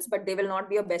solutions, but they will not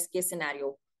be a best case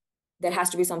scenario. There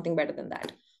has to be something better than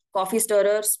that. Coffee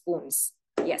stirrer, spoons.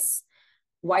 Yes.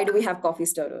 Why do we have coffee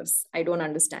stirrers? I don't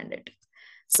understand it.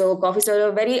 So coffee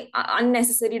stirrer, very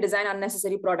unnecessary design,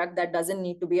 unnecessary product that doesn't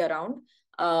need to be around.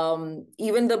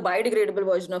 Even the biodegradable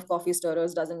version of coffee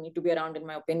stirrers doesn't need to be around, in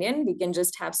my opinion. We can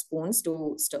just have spoons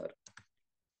to stir.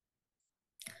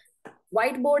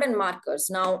 Whiteboard and markers.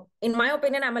 Now, in my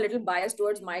opinion, I'm a little biased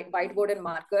towards my whiteboard and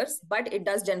markers, but it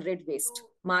does generate waste.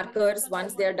 Markers,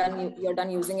 once they're done, you're done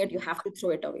using it, you have to throw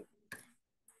it away.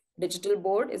 Digital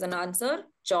board is an answer.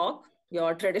 Chalk,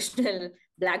 your traditional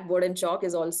blackboard and chalk,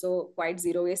 is also quite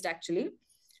zero waste actually.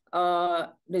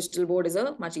 Digital board is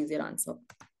a much easier answer.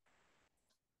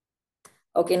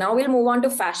 Okay, now we'll move on to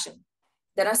fashion.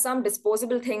 There are some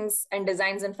disposable things and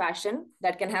designs in fashion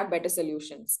that can have better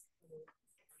solutions.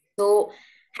 So,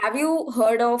 have you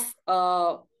heard of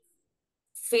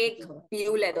fake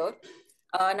PU leather?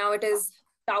 Now it is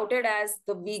touted as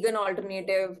the vegan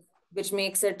alternative, which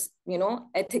makes it,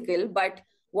 ethical. But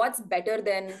what's better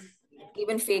than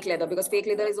even fake leather? Because fake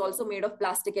leather is also made of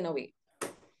plastic in a way.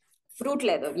 Fruit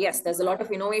leather, yes, there's a lot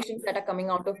of innovations that are coming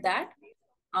out of that.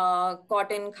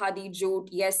 Cotton, khadi, jute.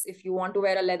 Yes, if you want to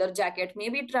wear a leather jacket,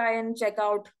 maybe try and check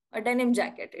out a denim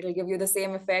jacket. It'll give you the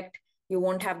same effect. You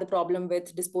won't have the problem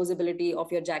with disposability of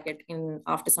your jacket in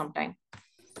after some time.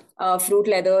 Fruit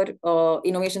leather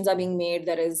innovations are being made.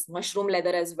 There is mushroom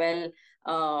leather as well.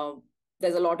 Uh,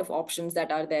 there's a lot of options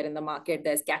that are there in the market.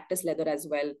 There's cactus leather as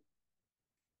well.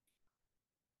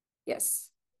 Yes.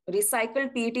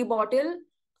 Recycled PET bottle,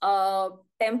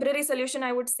 temporary solution,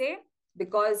 I would say,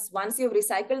 because once you've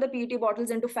recycled the PET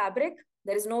bottles into fabric,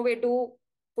 there is no way to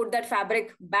put that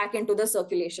fabric back into the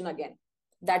circulation again.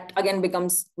 That again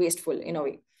becomes wasteful in a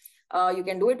way. You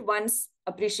can do it once,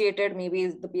 appreciated. Maybe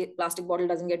the plastic bottle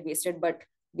doesn't get wasted, but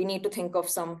we need to think of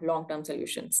some long-term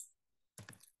solutions.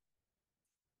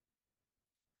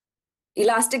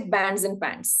 Elastic bands in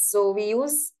pants. So we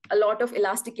use a lot of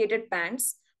elasticated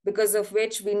pants, because of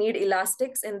which we need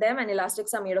elastics in them, and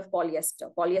elastics are made of polyester.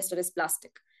 Polyester is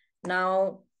plastic.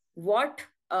 Now, what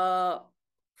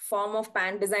form of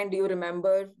pant design do you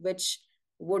remember which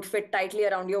would fit tightly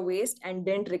around your waist and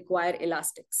didn't require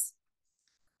elastics?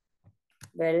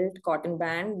 Belt, cotton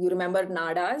band. You remember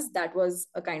nadas? That was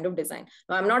a kind of design.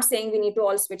 Now, I'm not saying we need to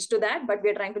all switch to that, but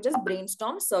we're trying to just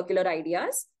brainstorm circular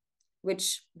ideas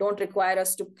which don't require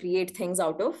us to create things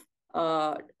out of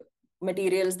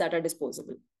materials that are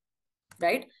disposable,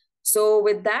 right? So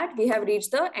with that, we have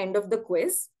reached the end of the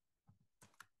quiz.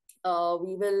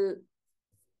 We will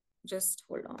just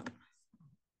hold on.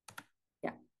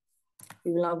 Yeah,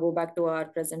 we will now go back to our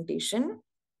presentation.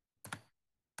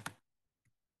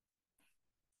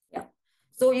 Yeah,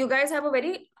 so you guys have a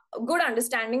very good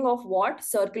understanding of what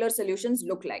circular solutions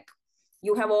look like.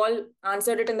 You have all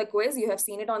answered it in the quiz. You have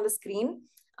seen it on the screen.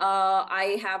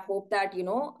 I have hope that,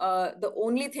 the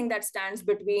only thing that stands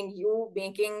between you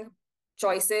making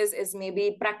choices is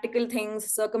maybe practical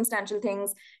things, circumstantial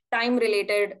things, time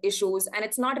related issues. And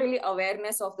it's not really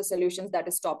awareness of the solutions that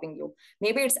is stopping you.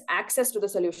 Maybe it's access to the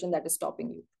solution that is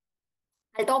stopping you.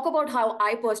 I'll talk about how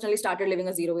I personally started living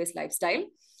a zero waste lifestyle.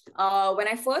 When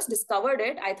I first discovered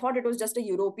it, I thought it was just a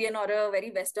European or a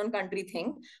very Western country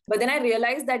thing. But then I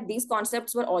realized that these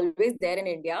concepts were always there in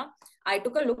India. I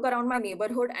took a look around my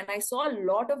neighborhood and I saw a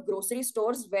lot of grocery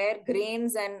stores where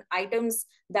grains and items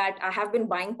that I have been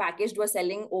buying packaged were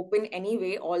selling open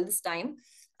anyway all this time.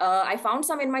 I found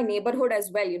some in my neighborhood as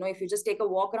well. If you just take a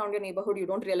walk around your neighborhood, you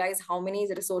don't realize how many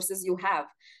resources you have.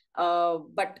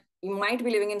 But you might be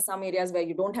living in some areas where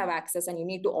you don't have access and you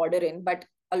need to order in, but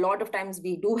a lot of times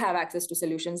we do have access to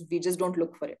solutions. We just don't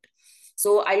look for it.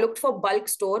 So I looked for bulk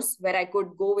stores where I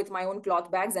could go with my own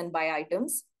cloth bags and buy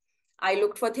items. I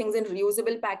looked for things in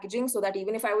reusable packaging so that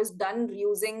even if I was done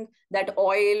reusing that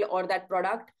oil or that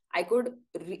product, I could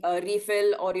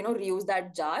refill or, reuse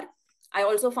that jar. I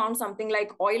also found something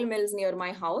like oil mills near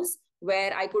my house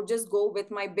where I could just go with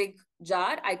my big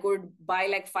jar. I could buy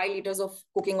like 5 liters of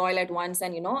cooking oil at once,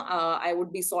 and I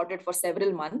would be sorted for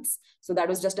several months. So that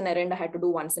was just an errand I had to do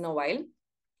once in a while.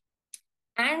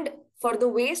 And for the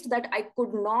waste that I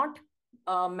could not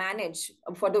manage,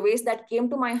 for the waste that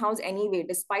came to my house anyway,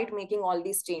 despite making all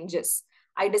these changes,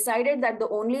 I decided that the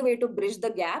only way to bridge the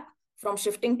gap from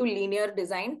shifting to linear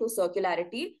design to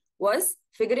circularity was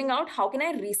figuring out how can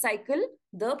I recycle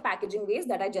the packaging waste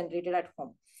that I generated at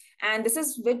home. And this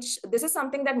is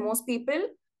something that most people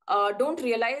don't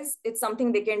realize it's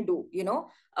something they can do.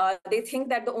 They think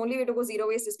that the only way to go zero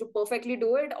waste is to perfectly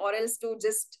do it, or else to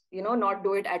just not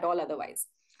do it at all otherwise.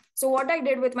 So what I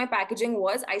did with my packaging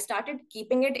was I started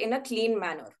keeping it in a clean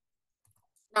manner.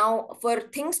 Now, for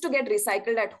things to get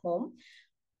recycled at home,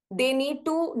 they need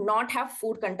to not have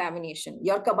food contamination.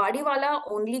 Your kabadi wala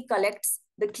only collects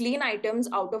the clean items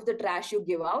out of the trash you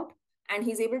give out, and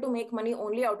he's able to make money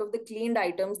only out of the cleaned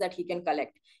items that he can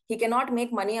collect. He cannot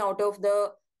make money out of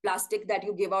the plastic that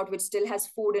you give out, which still has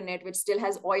food in it, which still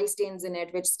has oil stains in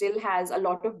it, which still has a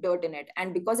lot of dirt in it.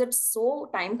 And because it's so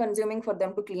time consuming for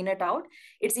them to clean it out,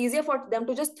 it's easier for them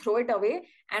to just throw it away,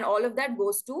 and all of that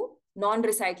goes to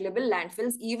non-recyclable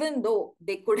landfills, even though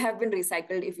they could have been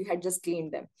recycled if you had just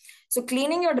cleaned them. So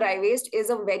cleaning your dry waste is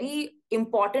a very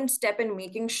important step in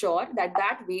making sure that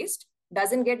that waste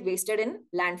doesn't get wasted in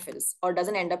landfills or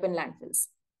doesn't end up in landfills.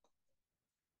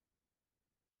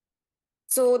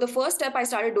 So the first step I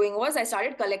started doing was I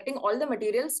started collecting all the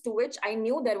materials to which I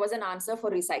knew there was an answer for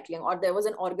recycling, or there was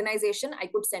an organization I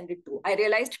could send it to. I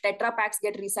realized Tetra packs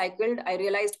get recycled. I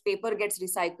realized paper gets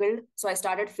recycled. So I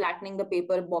started flattening the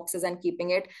paper boxes and keeping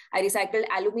it. I recycled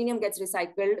aluminium gets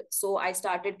recycled. So I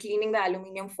started cleaning the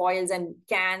aluminium foils and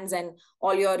cans and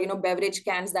all your, beverage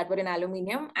cans that were in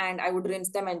aluminium. And I would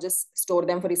rinse them and just store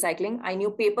them for recycling. I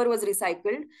knew paper was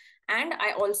recycled. And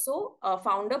I also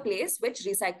found a place which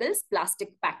recycles plastic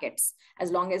packets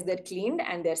as long as they're cleaned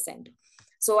and they're sent.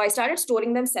 So I started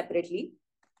storing them separately.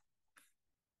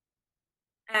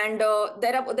 And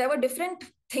there were different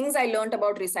things I learned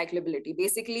about recyclability.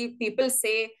 Basically, people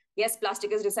say, yes,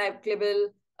 plastic is recyclable,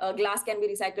 glass can be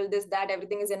recycled, this, that,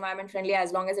 everything is environment friendly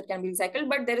as long as it can be recycled.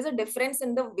 But there is a difference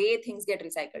in the way things get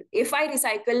recycled. If I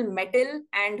recycle metal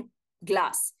and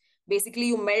glass, basically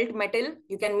you melt metal,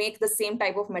 you can make the same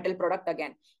type of metal product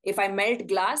again. If I melt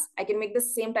glass, I can make the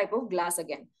same type of glass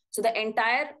again. So the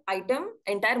entire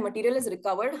material is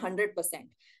recovered 100%.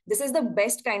 This is the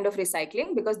best kind of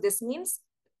recycling, because this means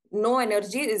no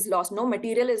energy is lost, no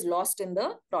material is lost in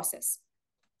the process.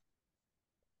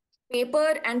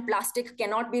 Paper and plastic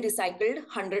cannot be recycled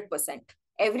 100%.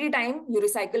 Every time you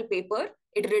recycle paper,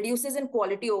 it reduces in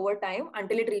quality over time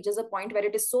until it reaches a point where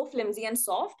it is so flimsy and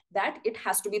soft that it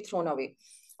has to be thrown away,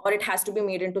 or it has to be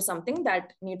made into something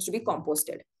that needs to be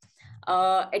composted.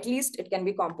 At least it can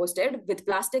be composted. With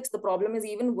plastics, the problem is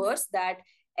even worse, that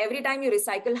every time you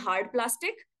recycle hard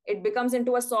plastic, it becomes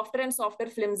into a softer and softer,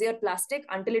 flimsier plastic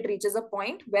until it reaches a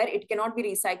point where it cannot be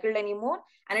recycled anymore,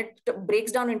 and it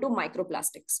breaks down into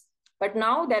microplastics. But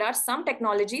now there are some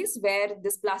technologies where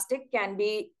this plastic can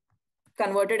be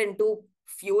converted into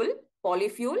fuel,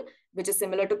 polyfuel, which is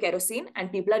similar to kerosene,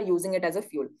 and people are using it as a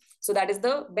fuel. So that is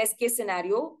the best case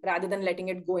scenario rather than letting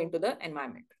it go into the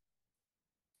environment.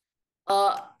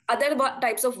 Other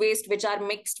types of waste which are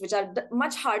mixed, which are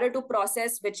much harder to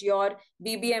process, which your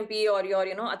BBMP or your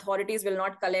authorities will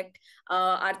not collect,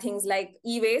 are things like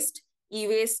e-waste.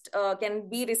 E-waste can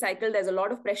be recycled. There's a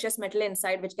lot of precious metal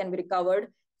inside which can be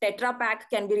recovered. Tetra pack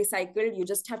can be recycled. You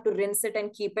just have to rinse it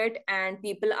and keep it, and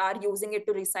people are using it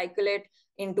to recycle it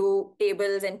into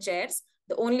tables and chairs.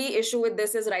 The only issue with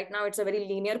this is right now it's a very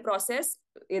linear process.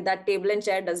 That table and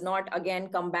chair does not again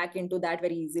come back into that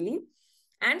very easily.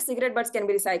 And cigarette butts can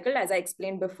be recycled. As I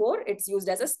explained before, it's used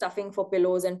as a stuffing for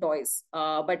pillows and toys.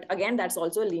 But again, that's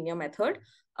also a linear method.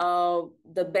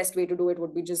 The best way to do it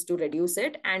would be just to reduce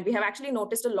it. And we have actually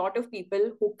noticed a lot of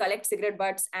people who collect cigarette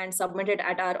butts and submit it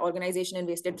at our organization in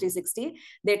Wasted 360.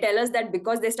 They tell us that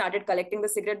because they started collecting the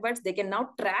cigarette butts, they can now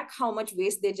track how much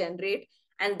waste they generate.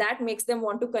 And that makes them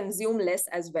want to consume less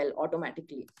as well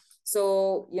automatically.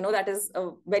 So, that is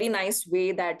a very nice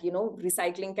way that,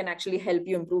 recycling can actually help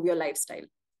you improve your lifestyle.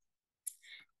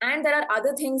 And there are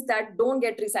other things that don't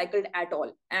get recycled at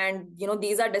all. And,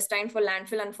 these are destined for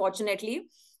landfill, unfortunately.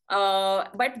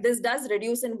 But this does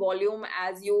reduce in volume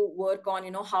as you work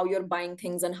on, how you're buying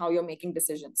things and how you're making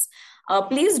decisions.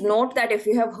 Please note that if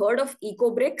you have heard of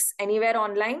eco bricks anywhere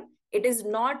online, it is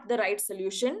not the right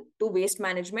solution to waste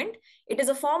management. It is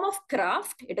a form of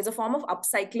craft. It is a form of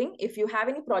upcycling. If you have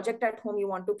any project at home you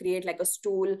want to create, like a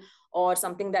stool or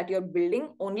something that you're building,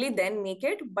 only then make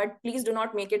it. But please do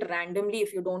not make it randomly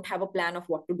if you don't have a plan of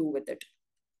what to do with it.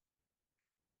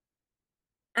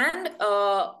 And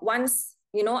once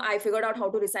I figured out how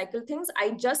to recycle things,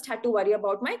 I just had to worry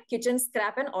about my kitchen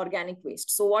scrap and organic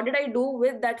waste. So what did I do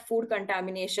with that food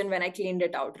contamination when I cleaned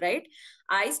it out, right?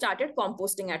 I started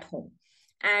composting at home.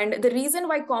 And the reason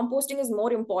why composting is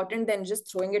more important than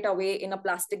just throwing it away in a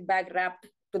plastic bag wrapped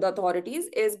to the authorities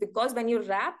is because when you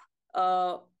wrap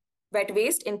wet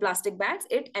waste in plastic bags,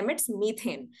 it emits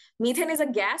methane. Methane is a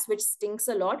gas which stinks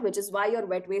a lot, which is why your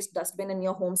wet waste dustbin in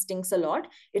your home stinks a lot.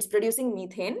 It's producing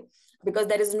methane because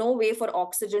there is no way for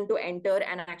oxygen to enter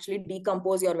and actually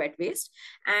decompose your wet waste.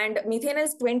 And methane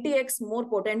is 20x more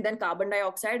potent than carbon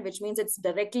dioxide, which means it's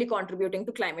directly contributing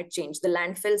to climate change. The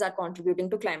landfills are contributing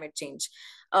to climate change.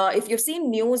 If you've seen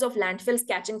news of landfills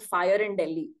catching fire in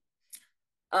Delhi,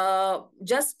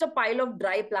 just a pile of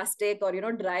dry plastic or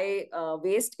dry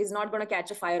waste is not going to catch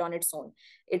a fire on its own.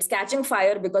 It's catching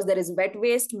fire because there is wet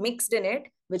waste mixed in it,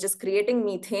 which is creating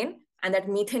methane, and that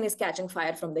methane is catching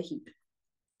fire from the heat.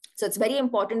 So it's very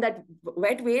important that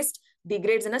wet waste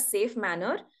degrades in a safe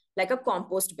manner, like a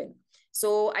compost bin.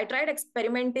 So I tried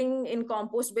experimenting in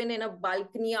compost bin in a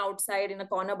balcony outside, in a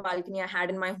corner balcony I had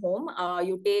in my home.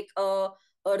 You take a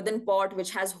earthen pot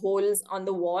which has holes on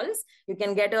the walls. You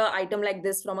can get an item like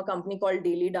this from a company called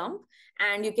Daily Dump,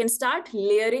 and you can start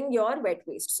layering your wet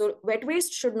waste. So wet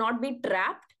waste should not be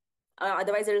trapped.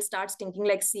 Otherwise, it'll start stinking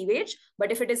like sewage.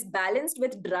 But if it is balanced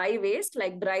with dry waste,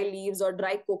 like dry leaves or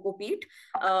dry cocoa peat,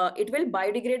 it will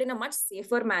biodegrade in a much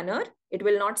safer manner. It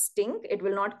will not stink. It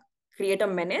will not create a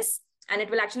menace. And it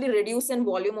will actually reduce in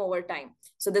volume over time.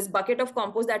 So this bucket of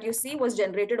compost that you see was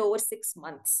generated over 6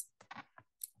 months.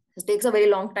 It takes a very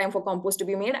long time for compost to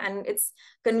be made, and it's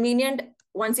convenient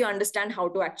once you understand how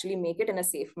to actually make it in a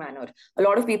safe manner. A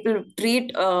lot of people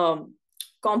treat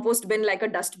compost bin like a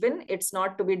dustbin. It's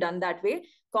not to be done that way.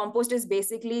 Compost is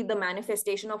basically the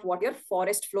manifestation of what your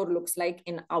forest floor looks like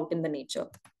out in the nature.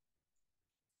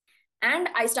 And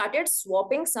I started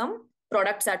swapping some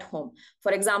products at home.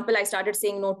 For example, I started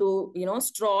saying no to,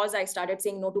 straws. I started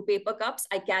saying no to paper cups.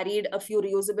 I carried a few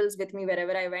reusables with me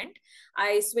wherever I went.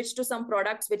 I switched to some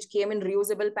products which came in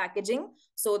reusable packaging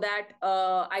so that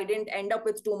I didn't end up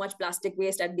with too much plastic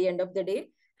waste at the end of the day.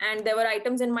 And there were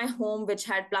items in my home which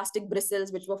had plastic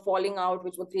bristles, which were falling out,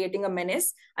 which were creating a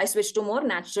menace. I switched to more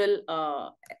natural,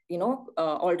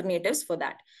 alternatives for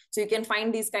that. So you can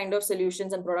find these kind of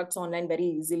solutions and products online very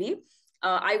easily.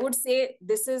 I would say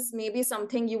this is maybe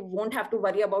something you won't have to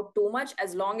worry about too much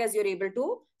as long as you're able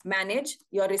to manage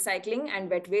your recycling and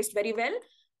wet waste very well.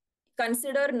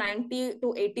 Consider 90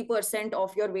 to 80%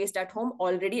 of your waste at home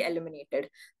already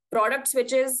eliminated. Product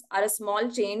switches are a small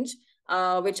change,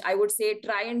 which I would say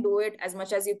try and do it as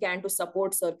much as you can to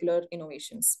support circular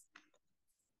innovations.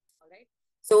 All right.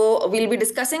 So we'll be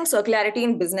discussing circularity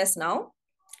in business now,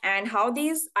 and how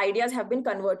these ideas have been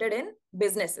converted in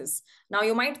businesses. Now,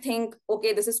 you might think,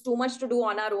 okay, this is too much to do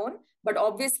on our own, but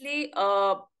obviously,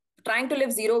 trying to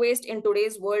live zero waste in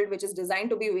today's world, which is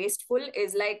designed to be wasteful,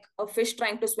 is like a fish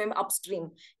trying to swim upstream.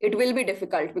 It will be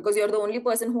difficult because you're the only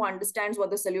person who understands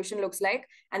what the solution looks like,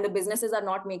 and the businesses are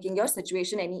not making your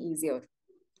situation any easier.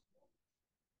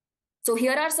 So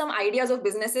here are some ideas of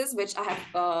businesses which I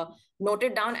have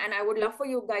noted down, and I would love for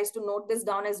you guys to note this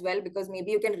down as well, because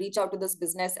maybe you can reach out to this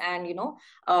business and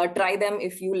try them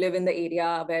if you live in the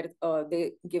area where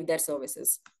they give their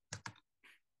services.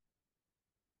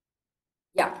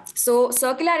 Yeah, so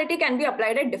circularity can be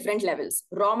applied at different levels: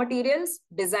 raw materials,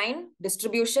 design,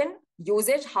 distribution,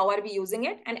 usage, how are we using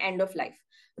it, and end of life.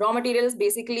 Raw materials,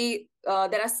 basically,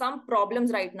 there are some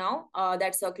problems right now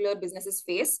that circular businesses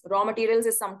face. Raw materials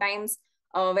is sometimes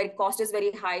where cost is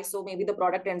very high, so maybe the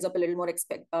product ends up a little more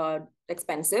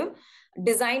expensive.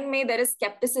 Design, there is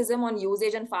skepticism on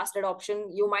usage and fast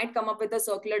adoption. You might come up with a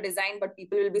circular design, but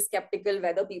people will be skeptical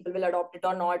whether people will adopt it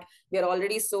or not. We are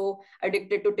already so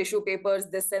addicted to tissue papers,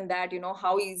 this and that.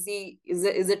 How easy is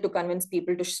it to convince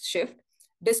people to shift?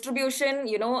 Distribution,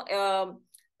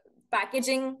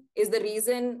 packaging is the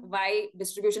reason why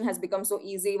distribution has become so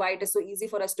easy, why it is so easy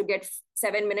for us to get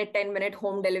 7-minute, 10-minute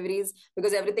home deliveries,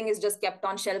 because everything is just kept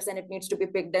on shelves and it needs to be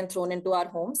picked and thrown into our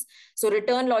homes. So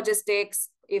return logistics,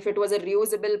 if it was a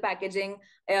reusable packaging,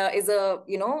 is a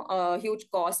huge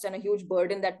cost and a huge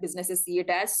burden that businesses see it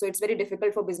as. So it's very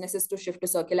difficult for businesses to shift to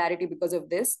circularity because of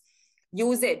this.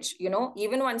 Usage,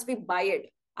 even once we buy it,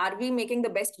 are we making the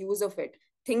best use of it?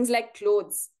 Things like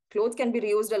clothes can be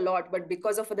reused a lot, but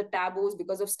because of the taboos,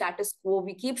 because of status quo,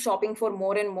 we keep shopping for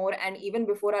more and more. And even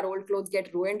before our old clothes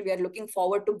get ruined, we are looking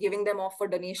forward to giving them off for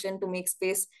donation to make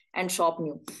space and shop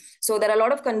new. So there are a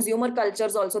lot of consumer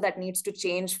cultures also that needs to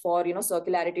change for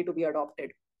circularity to be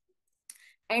adopted.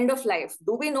 End of life.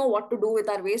 Do we know what to do with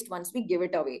our waste once we give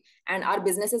it away? And our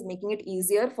business is making it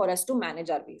easier for us to manage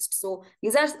our waste. So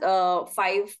these are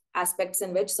 5 aspects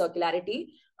in which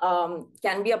circularity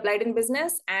can be applied in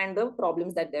business and the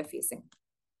problems that they're facing.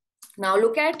 Now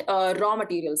look at raw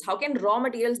materials. How can raw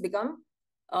materials become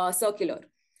circular?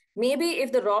 Maybe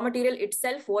if the raw material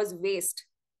itself was waste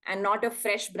and not a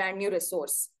fresh brand new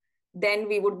resource, then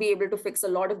we would be able to fix a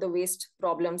lot of the waste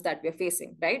problems that we're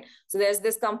facing, right? So there's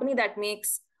this company that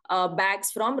makes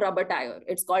bags from rubber tire.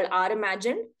 It's called R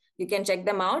Imagined. You can check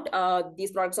them out.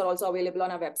 These products are also available on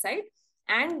our website.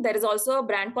 And there is also a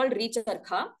brand called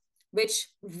Recharkha, which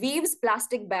weaves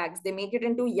plastic bags. They make it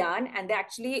into yarn and they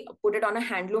actually put it on a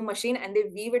handloom machine and they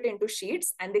weave it into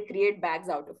sheets and they create bags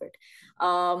out of it.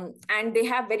 And they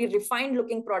have very refined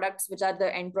looking products, which are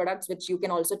the end products, which you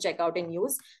can also check out and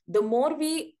use. The more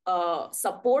we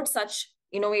support such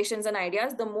innovations and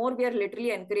ideas, the more we are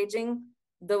literally encouraging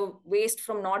the waste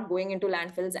from not going into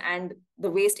landfills and the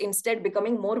waste instead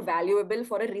becoming more valuable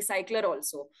for a recycler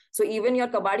also. So even your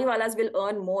kabadi walas will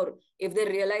earn more if they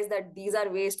realize that these are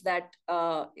waste that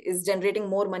is generating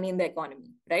more money in the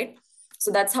economy, right?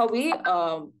 So that's how we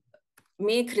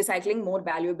make recycling more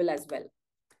valuable as well.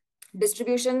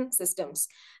 Distribution systems.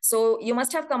 So you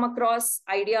must have come across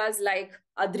ideas like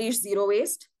Adrish Zero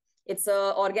Waste. It's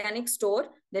a organic store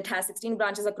that has 16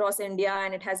 branches across India,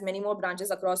 and it has many more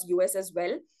branches across US as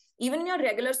well. Even in your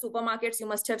regular supermarkets, you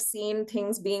must have seen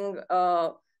things being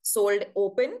sold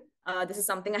open. This is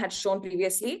something I had shown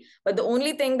previously, but the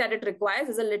only thing that it requires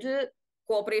is a little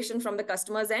cooperation from the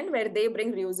customer's end, where they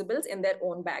bring reusables in their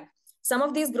own bag. Some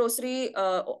of these zero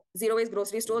waste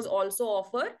grocery stores also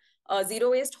offer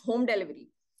zero waste home delivery.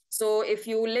 So if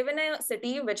you live in a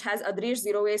city which has Adrish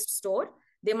zero waste store,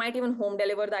 they might even home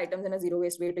deliver the items in a zero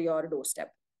waste way to your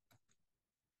doorstep.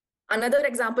 Another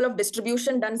example of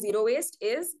distribution done zero waste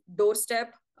is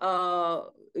doorstep,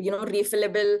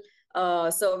 refillable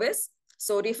service.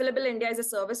 So Refillable India is a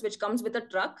service which comes with a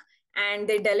truck, and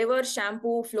they deliver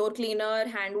shampoo, floor cleaner,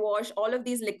 hand wash, all of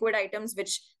these liquid items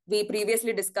which we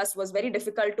previously discussed was very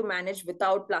difficult to manage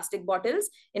without plastic bottles,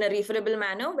 in a refillable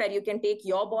manner, where you can take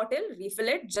your bottle, refill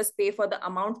it, just pay for the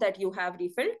amount that you have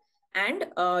refilled, and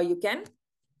you can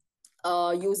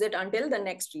use it until the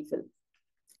next refill.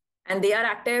 And they are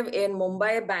active in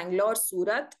Mumbai, Bangalore,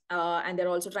 Surat, and they're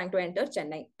also trying to enter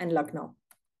Chennai and Lucknow.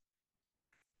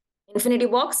 Infinity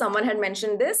Box, someone had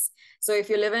mentioned this. So if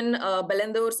you live in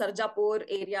Balandur, Sarjapur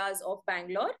areas of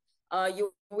Bangalore,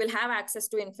 you will have access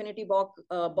to Infinity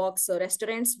Box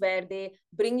restaurants, where they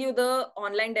bring you the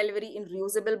online delivery in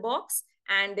reusable box,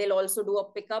 and they'll also do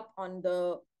a pickup on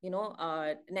the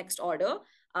next order.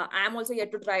 I'm also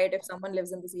yet to try it. If someone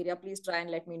lives in this area, please try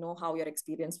and let me know how your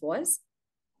experience was.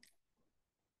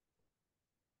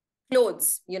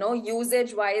 Clothes,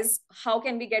 usage wise, how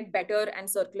can we get better and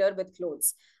circular with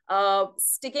clothes?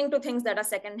 Sticking to things that are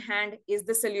second hand is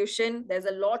the solution. There's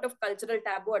a lot of cultural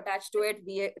taboo attached to it.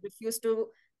 We refuse to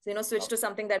switch to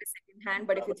something that is second hand.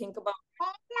 But if you think about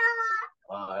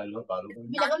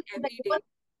every day,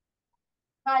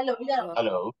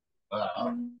 Hello.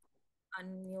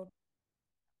 Unmute.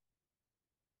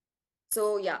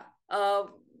 So yeah,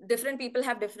 different people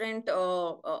have different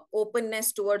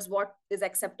openness towards what is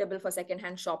acceptable for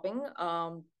secondhand shopping.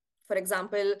 For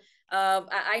example,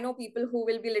 I know people who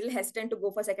will be a little hesitant to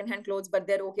go for secondhand clothes, but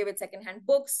they're okay with secondhand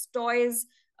books, toys,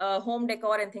 home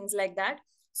decor, and things like that.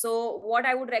 So what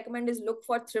I would recommend is look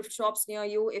for thrift shops near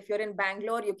you. If you're in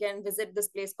Bangalore, you can visit this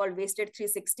place called Wasted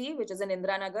 360, which is in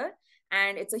Indranagar,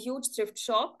 and it's a huge thrift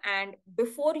shop. And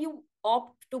before you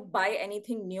opt to buy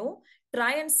anything new,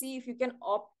 try and see if you can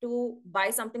opt to buy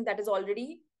something that has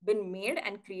already been made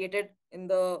and created in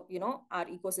the our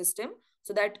ecosystem,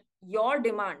 so that your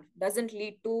demand doesn't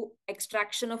lead to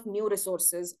extraction of new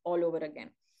resources all over again.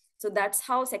 So that's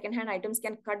how secondhand items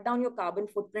can cut down your carbon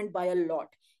footprint by a lot.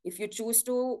 If you choose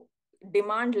to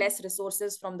demand less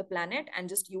resources from the planet and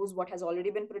just use what has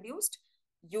already been produced,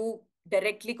 you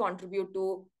directly contribute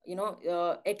to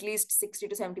at least 60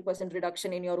 to 70%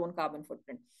 reduction in your own carbon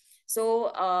footprint.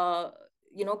 So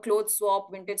clothes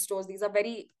swap, vintage stores, these are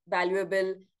very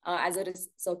valuable as a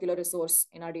circular resource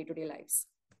in our day-to-day lives.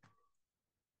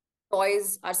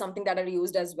 Toys are something that are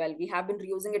used as well. We have been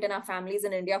reusing it in our families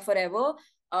in India forever.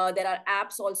 There are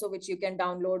apps also which you can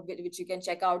download, which you can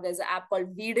check out. There's an app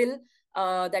called Weedle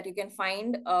that you can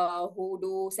find who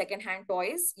do secondhand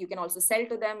toys. You can also sell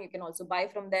to them. You can also buy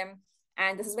from them.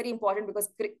 And this is very important because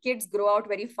kids grow out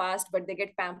very fast, but they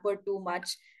get pampered too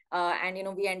much. And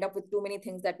we end up with too many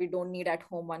things that we don't need at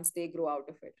home once they grow out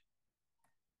of it.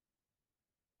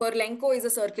 Perlenco is a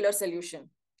circular solution,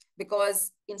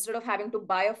 because instead of having to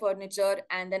buy a furniture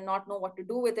and then not know what to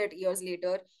do with it years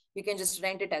later, you can just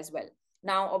rent it as well.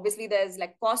 Now, obviously, there's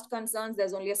like cost concerns.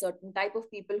 There's only a certain type of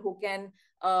people who can,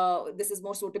 this is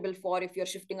more suitable for if you're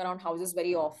shifting around houses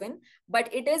very often.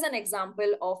 But it is an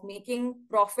example of making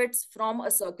profits from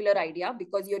a circular idea,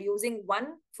 because you're using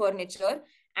one furniture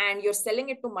and you're selling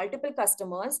it to multiple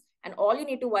customers, and all you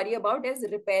need to worry about is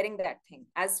repairing that thing.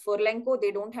 As Furlenco,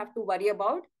 they don't have to worry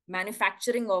about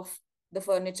manufacturing of the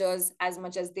furnitures as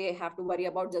much as they have to worry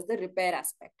about just the repair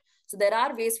aspect. So there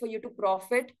are ways for you to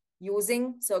profit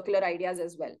using circular ideas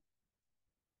as well.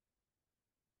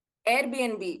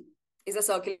 Airbnb is a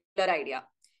circular idea.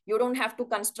 You don't have to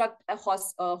construct a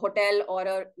hotel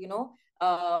or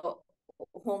a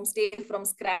homestay from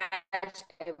scratch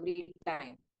every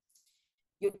time.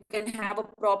 You can have a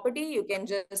property, you can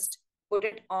just put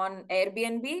it on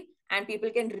Airbnb, and people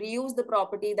can reuse the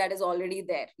property that is already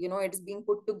there. It's being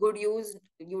put to good use.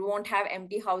 You won't have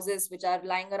empty houses which are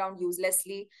lying around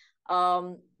uselessly.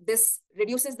 This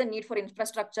reduces the need for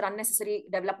infrastructure, unnecessary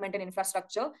development and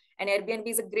infrastructure. And Airbnb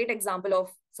is a great example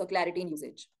of circularity in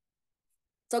usage.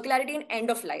 Circularity in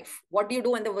end of life. What do you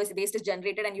do when the waste is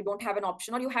generated and you don't have an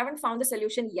option, or you haven't found the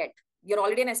solution yet? You're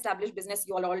already an established business.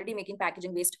 You're already making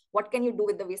packaging waste. What can you do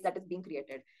with the waste that is being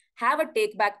created? Have a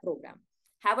take back program.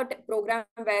 have a program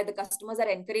where the customers are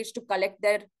encouraged to collect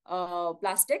their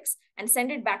plastics and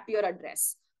send it back to your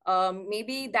address.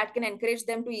 Maybe that can encourage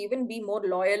them to even be more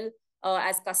loyal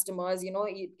as customers.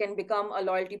 It can become a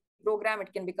loyalty program.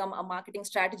 It can become a marketing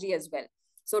strategy as well.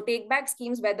 So take back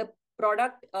schemes where the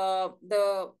product,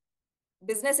 the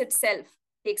business itself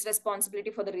takes responsibility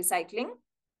for the recycling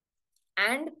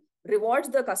and rewards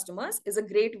the customers is a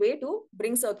great way to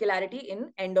bring circularity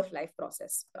in end of life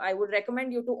process. I would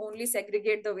recommend you to only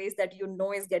segregate the waste that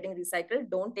is getting recycled.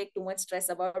 Don't take too much stress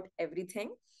about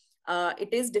everything. It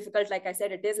is difficult. Like I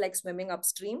said, it is like swimming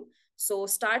upstream. So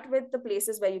start with the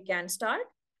places where you can start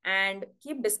and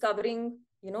keep discovering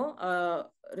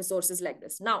resources like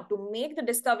this. Now, to make the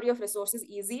discovery of resources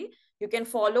easy, you can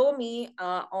follow me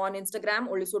on Instagram,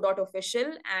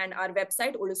 olusu.official, and our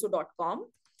website, olusu.com.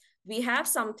 We have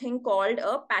something called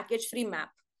a package free map.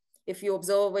 If you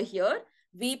observe over here,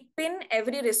 we pin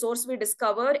every resource we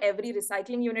discover, every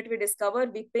recycling unit we discover,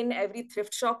 we pin every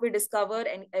thrift shop we discover,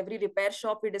 and every repair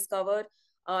shop we discover,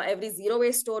 every zero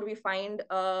waste store we find.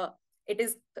 It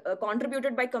is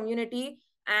contributed by community,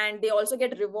 and they also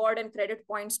get reward and credit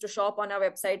points to shop on our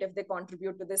website if they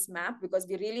contribute to this map, because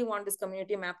we really want this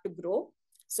community map to grow.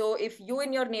 So if you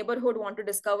in your neighborhood want to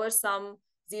discover some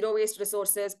zero waste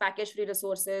resources, package free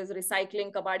resources,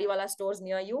 recycling, kabadi wala stores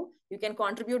near you, you can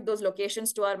contribute those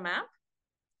locations to our map.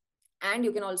 And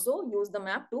you can also use the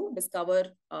map to discover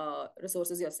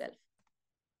resources yourself.